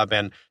full-time job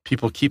and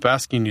people keep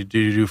asking you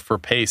to do for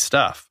pay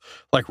stuff.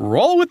 Like,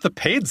 roll with the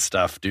paid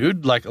stuff,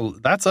 dude. Like,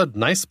 that's a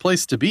nice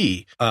place to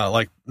be.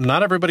 Like,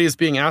 not everybody is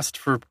being asked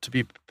to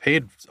be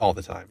paid all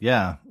the time.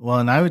 Yeah. Well,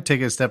 and I would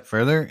take it a step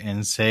further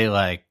and say,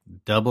 like,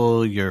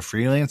 double your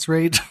freelance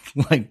rate.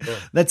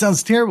 That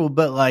sounds terrible,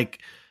 but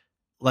like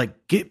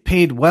get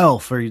paid well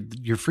for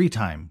your free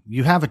time.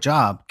 You have a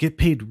job, get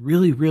paid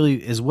really,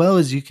 really as well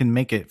as you can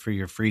make it for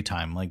your free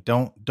time. Like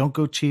don't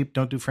go cheap.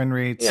 Don't do friend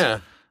rates. Yeah.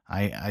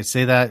 I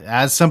say that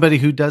as somebody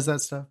who does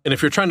that stuff. And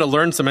if you're trying to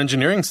learn some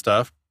engineering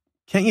stuff,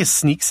 can't you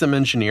sneak some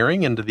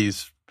engineering into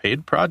these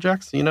paid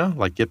projects,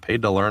 like get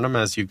paid to learn them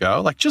as you go?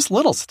 Like just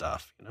little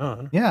stuff,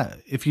 Yeah.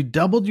 If you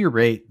doubled your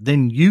rate,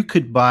 then you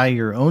could buy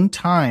your own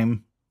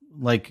time.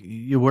 Like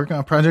you work on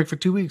a project for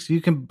 2 weeks, you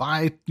can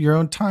buy your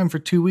own time for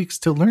 2 weeks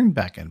to learn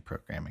backend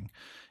programming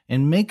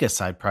and make a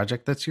side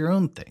project that's your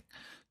own thing.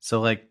 So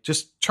like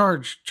just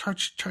charge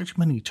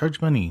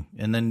money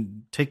and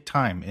then take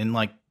time. And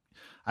like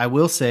I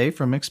will say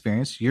from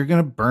experience, you're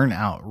going to burn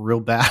out real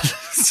bad.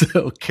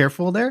 So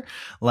careful there.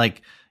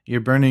 Like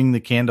you're burning the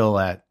candle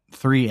at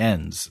 3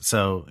 ends.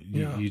 So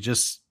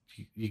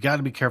you got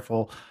to be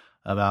careful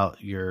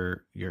about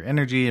your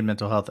energy and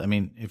mental health. I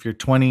mean, if you're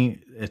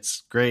 20,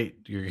 it's great.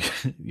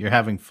 You're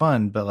having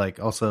fun, but like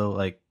also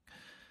like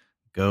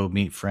go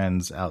meet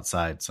friends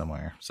outside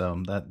somewhere.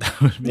 So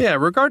that would be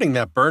regarding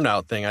that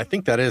burnout thing, I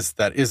think that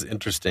is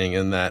interesting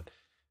in that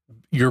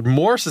you're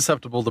more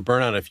susceptible to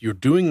burnout if you're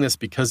doing this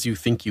because you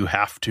think you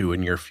have to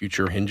and your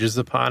future hinges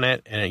upon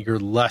it, and you're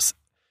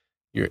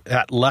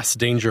at less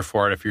danger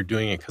for it if you're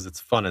doing it because it's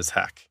fun as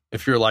heck.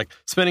 If you're like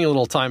spending a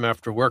little time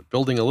after work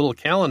building a little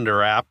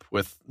calendar app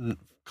with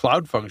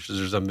cloud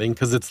functions or something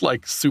because it's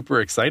like super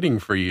exciting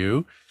for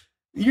you,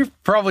 you're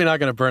probably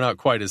not going to burn out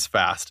quite as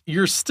fast.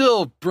 You're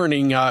still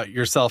burning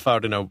yourself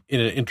out in an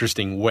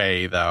interesting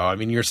way, though. I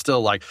mean, you're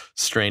still like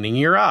straining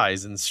your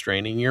eyes and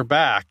straining your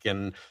back,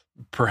 and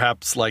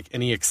perhaps like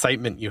any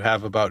excitement you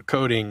have about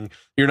coding,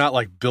 you're not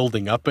like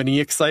building up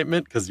any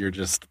excitement because you're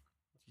just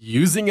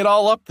using it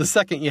all up the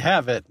second you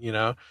have it,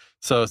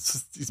 So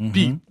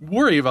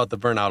worry about the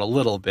burnout a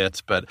little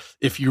bit, but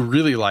if you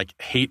really like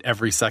hate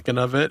every second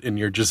of it and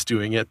you're just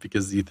doing it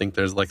because you think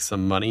there's like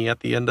some money at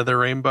the end of the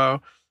rainbow,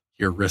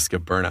 your risk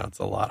of burnout's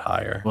a lot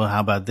higher. Well,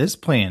 how about this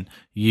plan?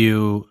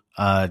 You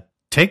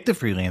take the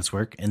freelance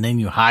work and then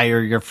you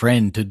hire your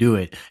friend to do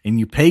it, and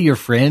you pay your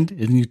friend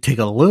and you take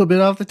a little bit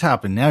off the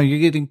top, and now you're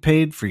getting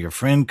paid for your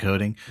friend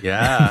coding.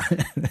 Yeah.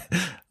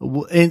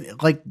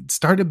 And like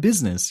start a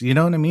business, you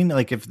know what I mean?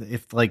 Like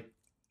if like,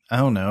 I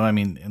don't know. I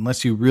mean,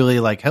 unless you really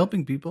like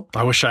helping people.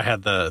 I wish I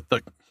had the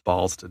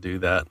balls to do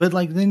that. But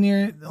like, then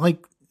you're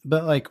like,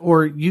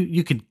 or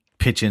you could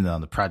pitch in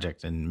on the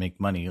project and make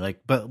money.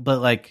 Like, but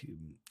like,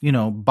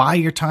 buy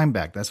your time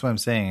back. That's what I'm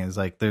saying is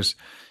like, there's,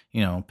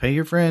 pay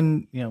your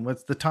friend,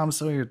 what's the Tom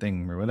Sawyer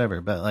thing or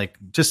whatever. But like,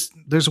 just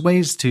there's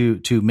ways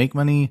to make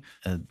money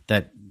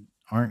that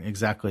aren't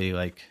exactly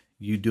like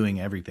you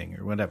doing everything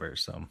or whatever.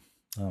 So,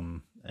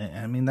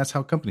 I mean, that's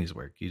how companies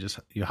work.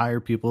 You hire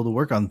people to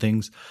work on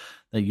things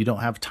that you don't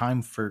have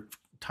time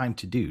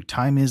to do.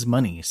 Time is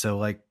money. So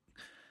like,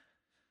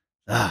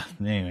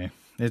 anyway,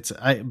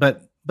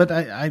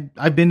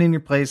 I've been in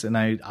your place, and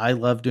I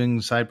love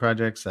doing side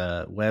projects.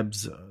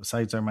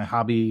 Sites are my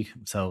hobby.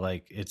 So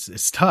like,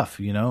 it's tough,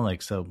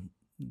 like, so,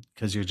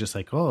 because you're just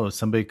like, oh,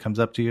 somebody comes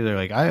up to you, they're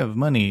like, I have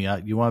money.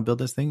 You want to build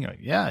this thing? You're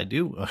like, yeah, I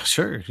do.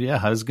 Sure. Yeah.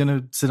 I was going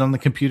to sit on the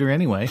computer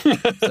anyway.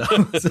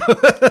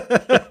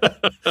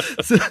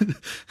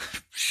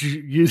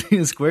 using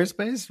a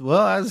Squarespace?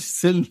 Well, I was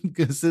sitting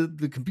at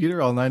the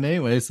computer all night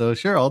anyway, so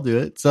sure, I'll do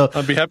it. So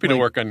I'd be happy to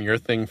work on your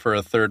thing for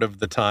a third of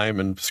the time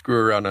and screw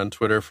around on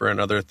Twitter for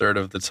another third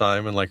of the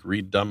time and like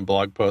read dumb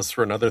blog posts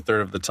for another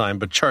third of the time,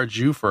 but charge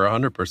you for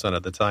 100%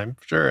 of the time.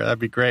 Sure, that'd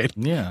be great.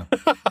 Yeah.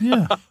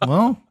 Yeah.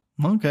 Well,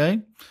 okay.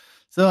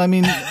 So, I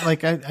mean,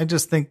 like, I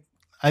just think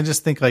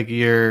like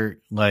you're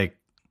like,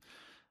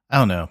 I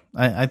don't know.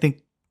 I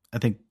think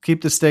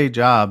keep the steady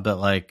job, but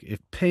like if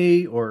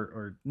pay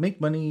or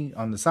make money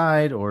on the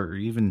side, or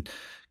even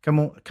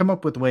come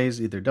up with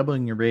ways, either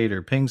doubling your rate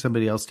or paying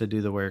somebody else to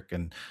do the work,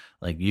 and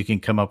like you can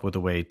come up with a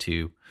way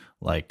to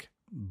like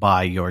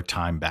buy your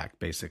time back,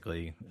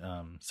 basically,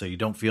 so you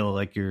don't feel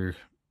like you're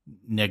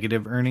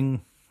negative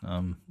earning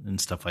and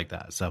stuff like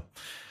that. So,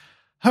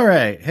 all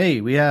right,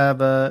 hey, we have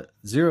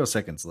 0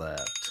 seconds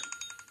left.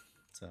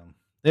 So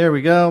there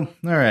we go.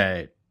 All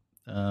right.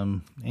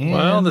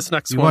 Well, this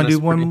next one is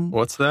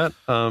what's that?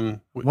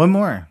 One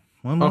more.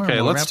 Okay,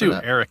 let's do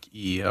Eric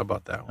E. How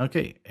about that one?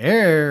 Okay,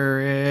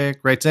 Eric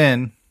writes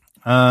in,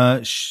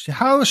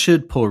 how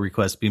should pull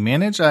requests be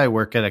managed? I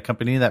work at a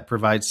company that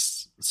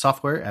provides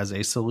software as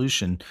a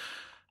solution,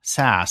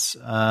 SaaS.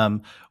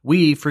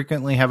 We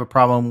frequently have a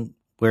problem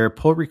where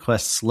pull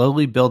requests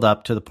slowly build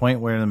up to the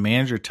point where the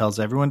manager tells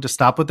everyone to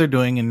stop what they're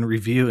doing and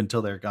review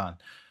until they're gone.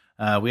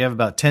 We have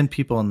about 10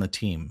 people in the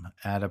team.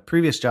 At a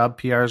previous job,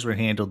 PRs were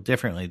handled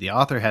differently. The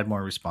author had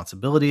more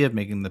responsibility of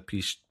making the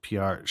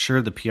PR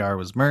sure the PR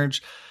was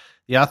merged.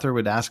 The author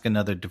would ask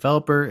another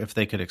developer if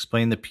they could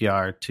explain the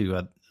PR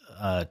to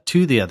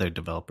the other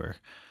developer.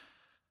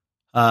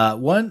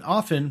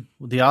 Often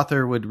the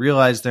author would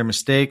realize their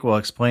mistake while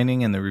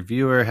explaining, and the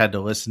reviewer had to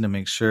listen to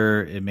make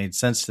sure it made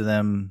sense to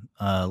them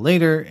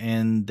later,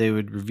 and they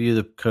would review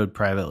the code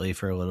privately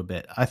for a little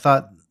bit. I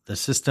thought the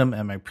system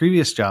at my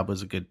previous job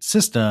was a good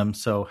system.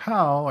 So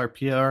how are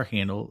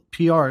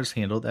PRs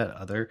handled at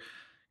other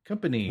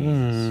companies?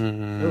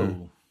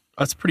 Oh,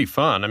 that's pretty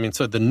fun. I mean,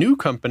 so the new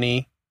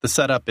company, the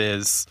setup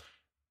is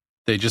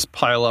they just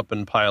pile up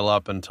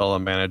until a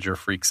manager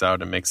freaks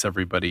out and makes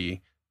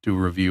everybody do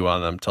a review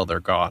on them till they're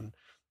gone,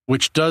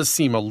 which does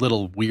seem a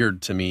little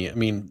weird to me. I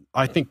mean,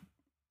 I think,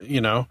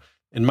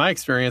 in my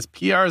experience,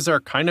 PRs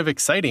are kind of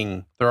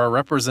exciting. They're a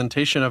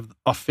representation of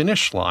a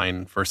finish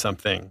line for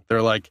something.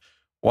 They're like,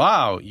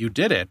 wow, you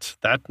did it.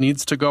 That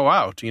needs to go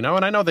out, And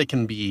I know they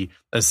can be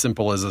as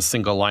simple as a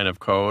single line of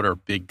code or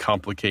big,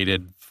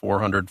 complicated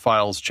 400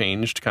 files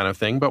changed kind of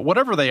thing. But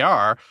whatever they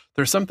are,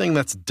 there's something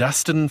that's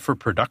destined for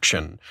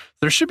production.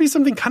 There should be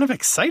something kind of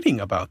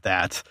exciting about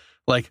that.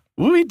 Like,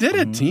 we did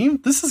it, team.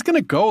 This is going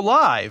to go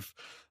live.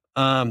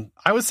 I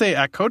would say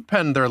at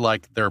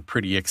CodePen, they're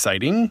pretty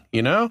exciting,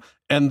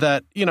 and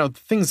that,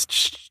 things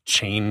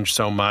change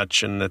so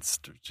much and it's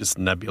just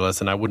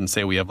nebulous. And I wouldn't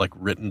say we have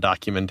written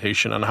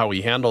documentation on how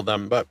we handle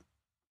them, but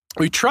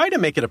we try to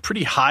make it a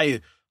pretty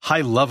high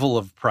level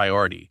of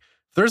priority.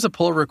 If there's a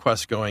pull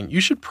request going, you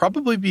should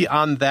probably be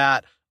on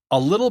that a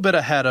little bit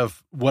ahead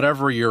of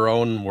whatever your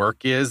own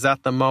work is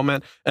at the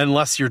moment,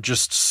 unless you're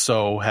just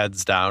so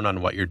heads down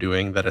on what you're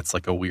doing that it's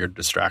like a weird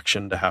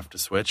distraction to have to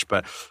switch.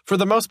 But for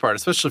the most part,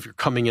 especially if you're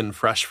coming in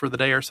fresh for the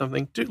day or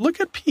something, dude, look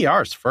at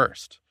PRs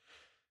first.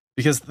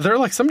 Because they're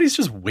like, somebody's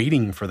just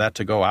waiting for that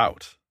to go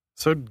out.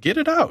 So get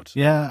it out.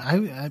 Yeah,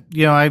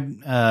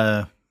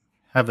 I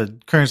have a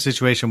current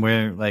situation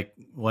where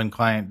one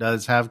client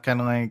does have kind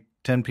of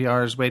 10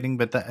 PRs waiting,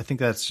 but I think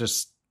that's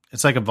just,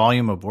 it's like a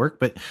volume of work.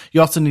 But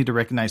you also need to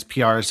recognize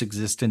PRs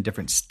exist in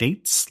different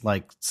states.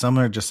 Like some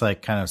are just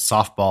kind of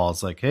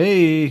softballs, like,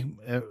 hey,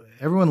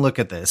 everyone look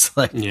at this.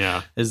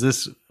 Is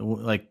this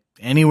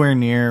anywhere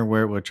near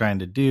where we're trying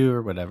to do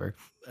or whatever?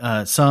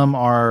 Some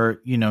are,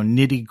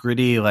 nitty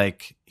gritty,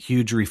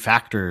 huge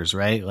refactors,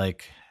 right?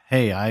 Like,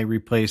 hey, I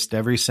replaced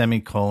every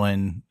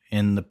semicolon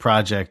in the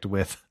project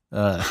with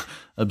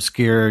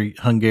obscure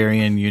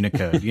Hungarian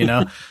Unicode,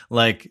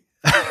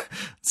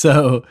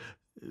 so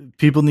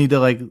people need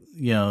to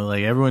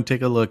everyone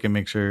take a look and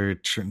make sure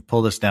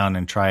pull this down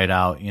and try it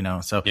out,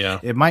 so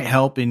It might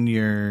help in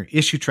your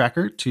issue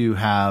tracker to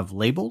have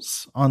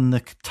labels on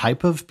the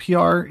type of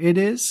PR it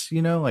is,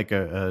 like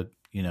a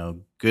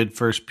good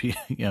first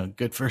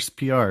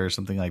PR or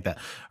something like that,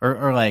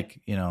 or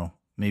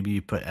maybe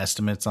you put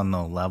estimates on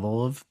the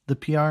level of the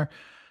PR.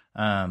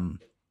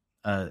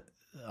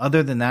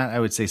 Other than that, I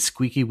would say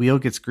squeaky wheel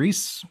gets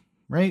grease,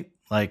 right?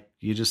 Like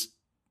you just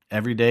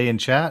every day in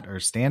chat or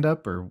stand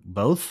up or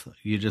both,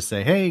 you just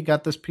say, hey,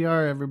 got this PR.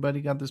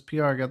 Everybody got this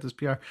PR, got this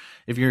PR.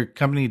 If your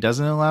company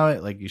doesn't allow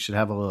it, you should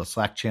have a little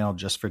Slack channel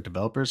just for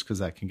developers, because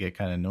that can get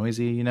kind of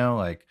noisy,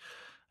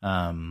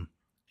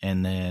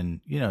 and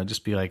then,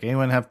 just be like,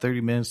 anyone have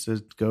 30 minutes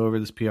to go over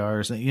this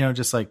PR? Just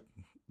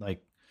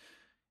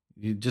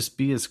you just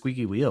be a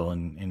squeaky wheel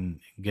and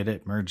get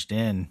it merged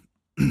in.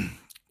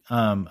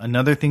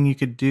 Another thing you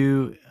could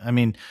do,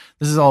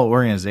 this is all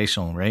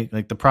organizational, right?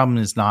 The problem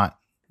is not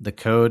the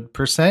code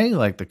per se,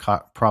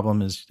 the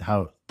problem is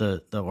how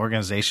the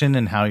organization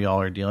and how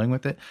y'all are dealing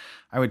with it.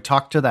 I would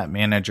talk to that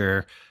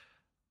manager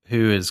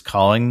who is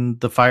calling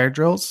the fire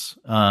drills,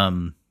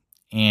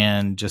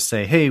 and just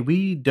say, hey,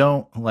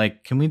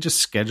 can we just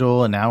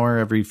schedule an hour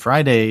every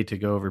Friday to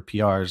go over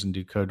PRs and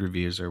do code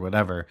reviews or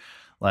whatever?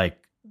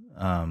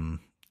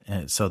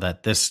 So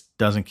that this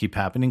doesn't keep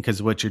happening,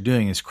 because what you're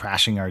doing is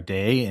crashing our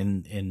day,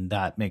 and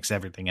that makes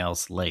everything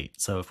else late.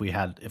 So if we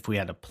had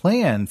a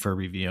plan for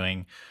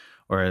reviewing,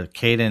 or a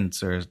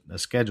cadence or a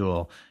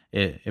schedule,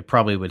 it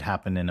probably would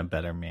happen in a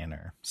better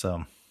manner.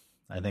 So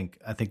I think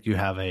you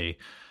have a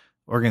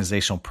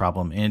organizational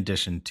problem in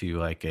addition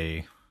to I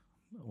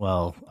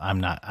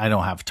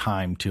don't have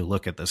time to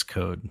look at this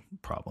code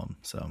problem.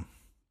 So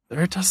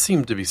there does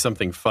seem to be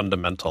something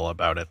fundamental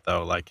about it,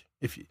 though. Like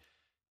if you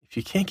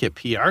can't get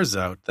PRs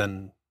out,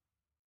 then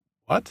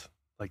what?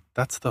 Like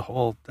that's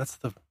how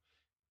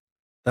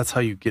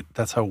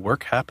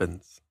work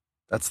happens.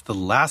 That's the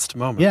last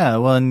moment. Yeah.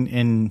 Well,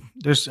 and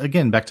there's,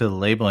 again, back to the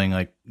labeling,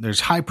 like there's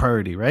high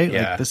priority, right?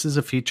 Yeah. Like this is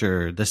a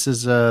feature. This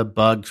is a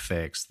bug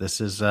fix.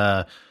 This is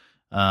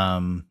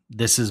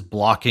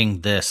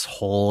blocking this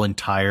whole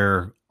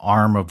entire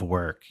arm of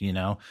work.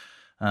 Your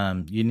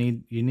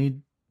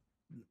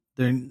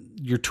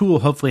tool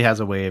hopefully has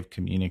a way of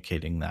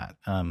communicating that.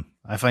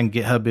 I find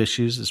GitHub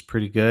issues is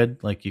pretty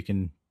good. Like you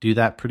can do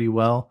that pretty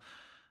well.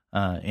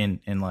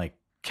 In like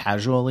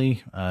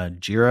casually,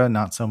 Jira,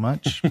 not so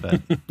much,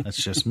 but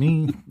that's just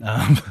me.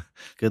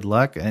 Good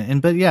luck.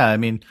 But yeah, I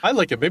mean, I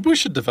like it. Maybe we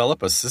should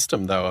develop a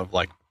system though of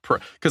like,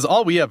 because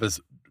all we have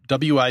is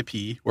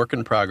WIP, work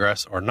in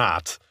progress or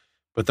not.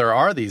 But there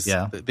are these,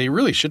 they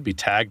really should be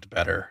tagged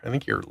better.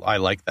 I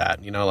like that,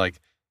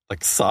 like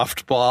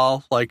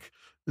softball, like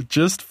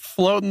just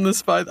floating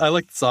this by. I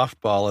like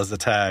softball as a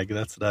tag.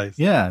 That's nice.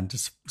 Yeah.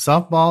 Just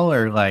softball,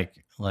 or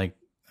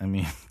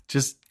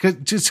just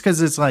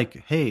cause it's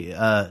like,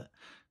 hey,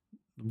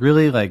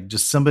 really, like,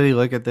 just somebody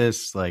look at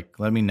this, like,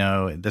 let me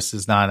know this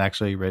is not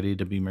actually ready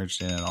to be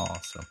merged in at all.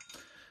 So,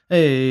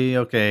 hey,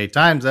 okay,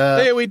 time's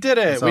up. Hey, we did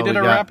it. We did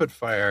a rapid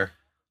fire.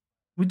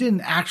 We did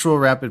an actual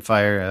rapid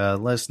fire.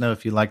 Let us know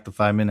if you like the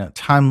 5-minute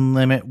time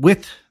limit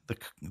with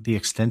the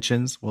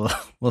extensions. We'll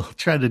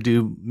try to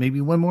do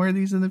maybe one more of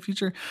these in the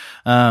future.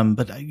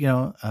 But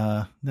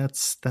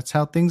that's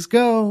how things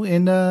go.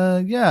 And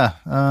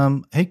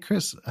hey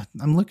Chris,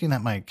 I'm looking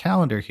at my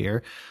calendar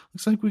here.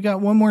 Looks like we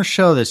got one more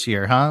show this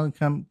year, huh?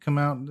 Come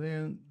out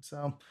there.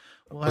 So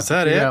is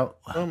that it?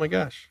 Oh my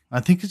gosh. I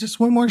think it's just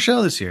one more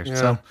show this year. Yeah.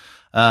 So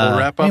we'll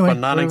wrap up a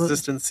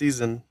non-existent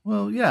season.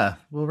 Well, yeah,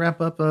 we'll wrap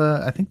up.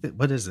 I think that,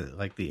 what is it,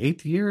 like the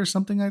 8th year or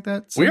something like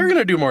that? We are going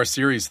to do more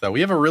series, though.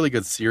 We have a really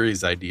good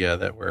series idea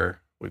that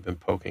we've been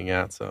poking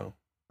at. So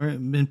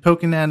we've been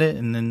poking at it,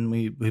 and then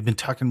we've been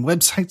talking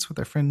websites with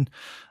our friend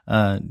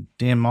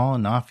Dan Mall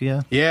and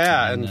Afia.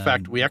 Yeah, and in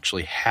fact, we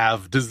actually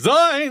have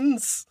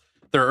designs.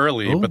 They're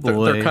early, but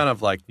they're kind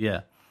of like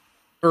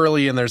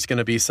early, and there's going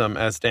to be some,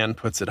 as Dan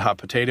puts it, hot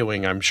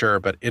potatoing, I'm sure,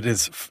 but it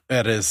is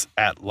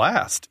at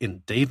last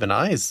in Dave and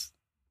I's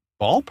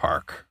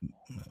ballpark,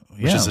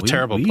 which is a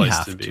terrible place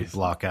to be.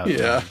 Block out.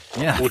 Yeah.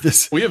 Yeah.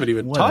 We haven't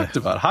even talked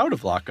about how to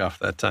block off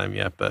that time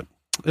yet, but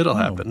it'll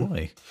happen.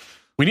 Boy.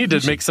 We need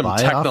to make some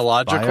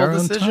technological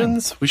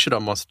decisions. We should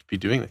almost be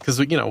doing that because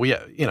I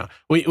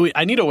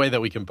need a way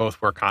that we can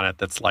both work on it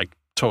that's like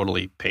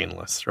totally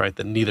painless, right?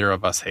 That neither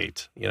of us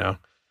hate,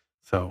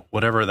 So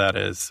whatever that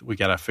is, we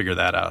got to figure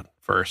that out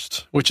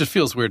first, which it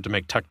feels weird to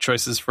make tech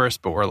choices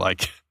first, but we're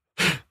like,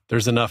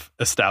 there's enough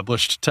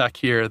established tech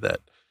here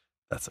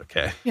that's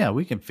okay. Yeah,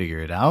 we can figure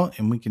it out,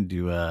 and we can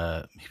do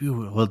maybe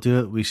we'll do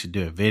it. We should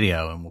do a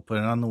video, and we'll put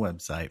it on the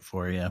website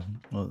for you.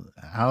 Well,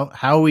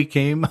 how we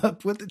came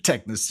up with the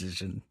tech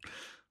decision.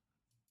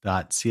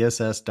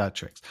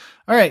 .css.tricks.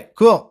 All right,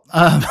 cool.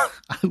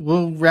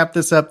 We'll wrap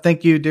this up.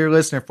 Thank you, dear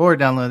listener, for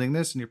downloading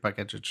this in your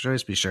podcast of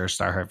choice. Be sure to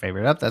star her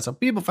favorite up. That's how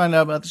people find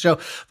out about the show.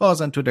 Follow us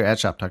on Twitter at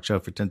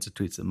ShopTalkShow for tens of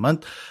tweets a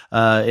month.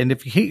 And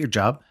if you hate your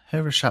job,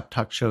 head over to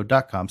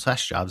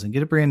shoptalkshow.com/jobs and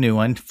get a brand new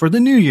one for the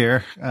new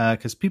year,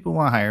 because people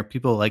want to hire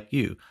people like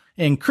you.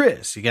 And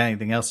Chris, you got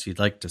anything else you'd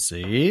like to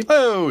see?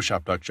 Oh,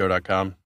 shoptalkshow.com.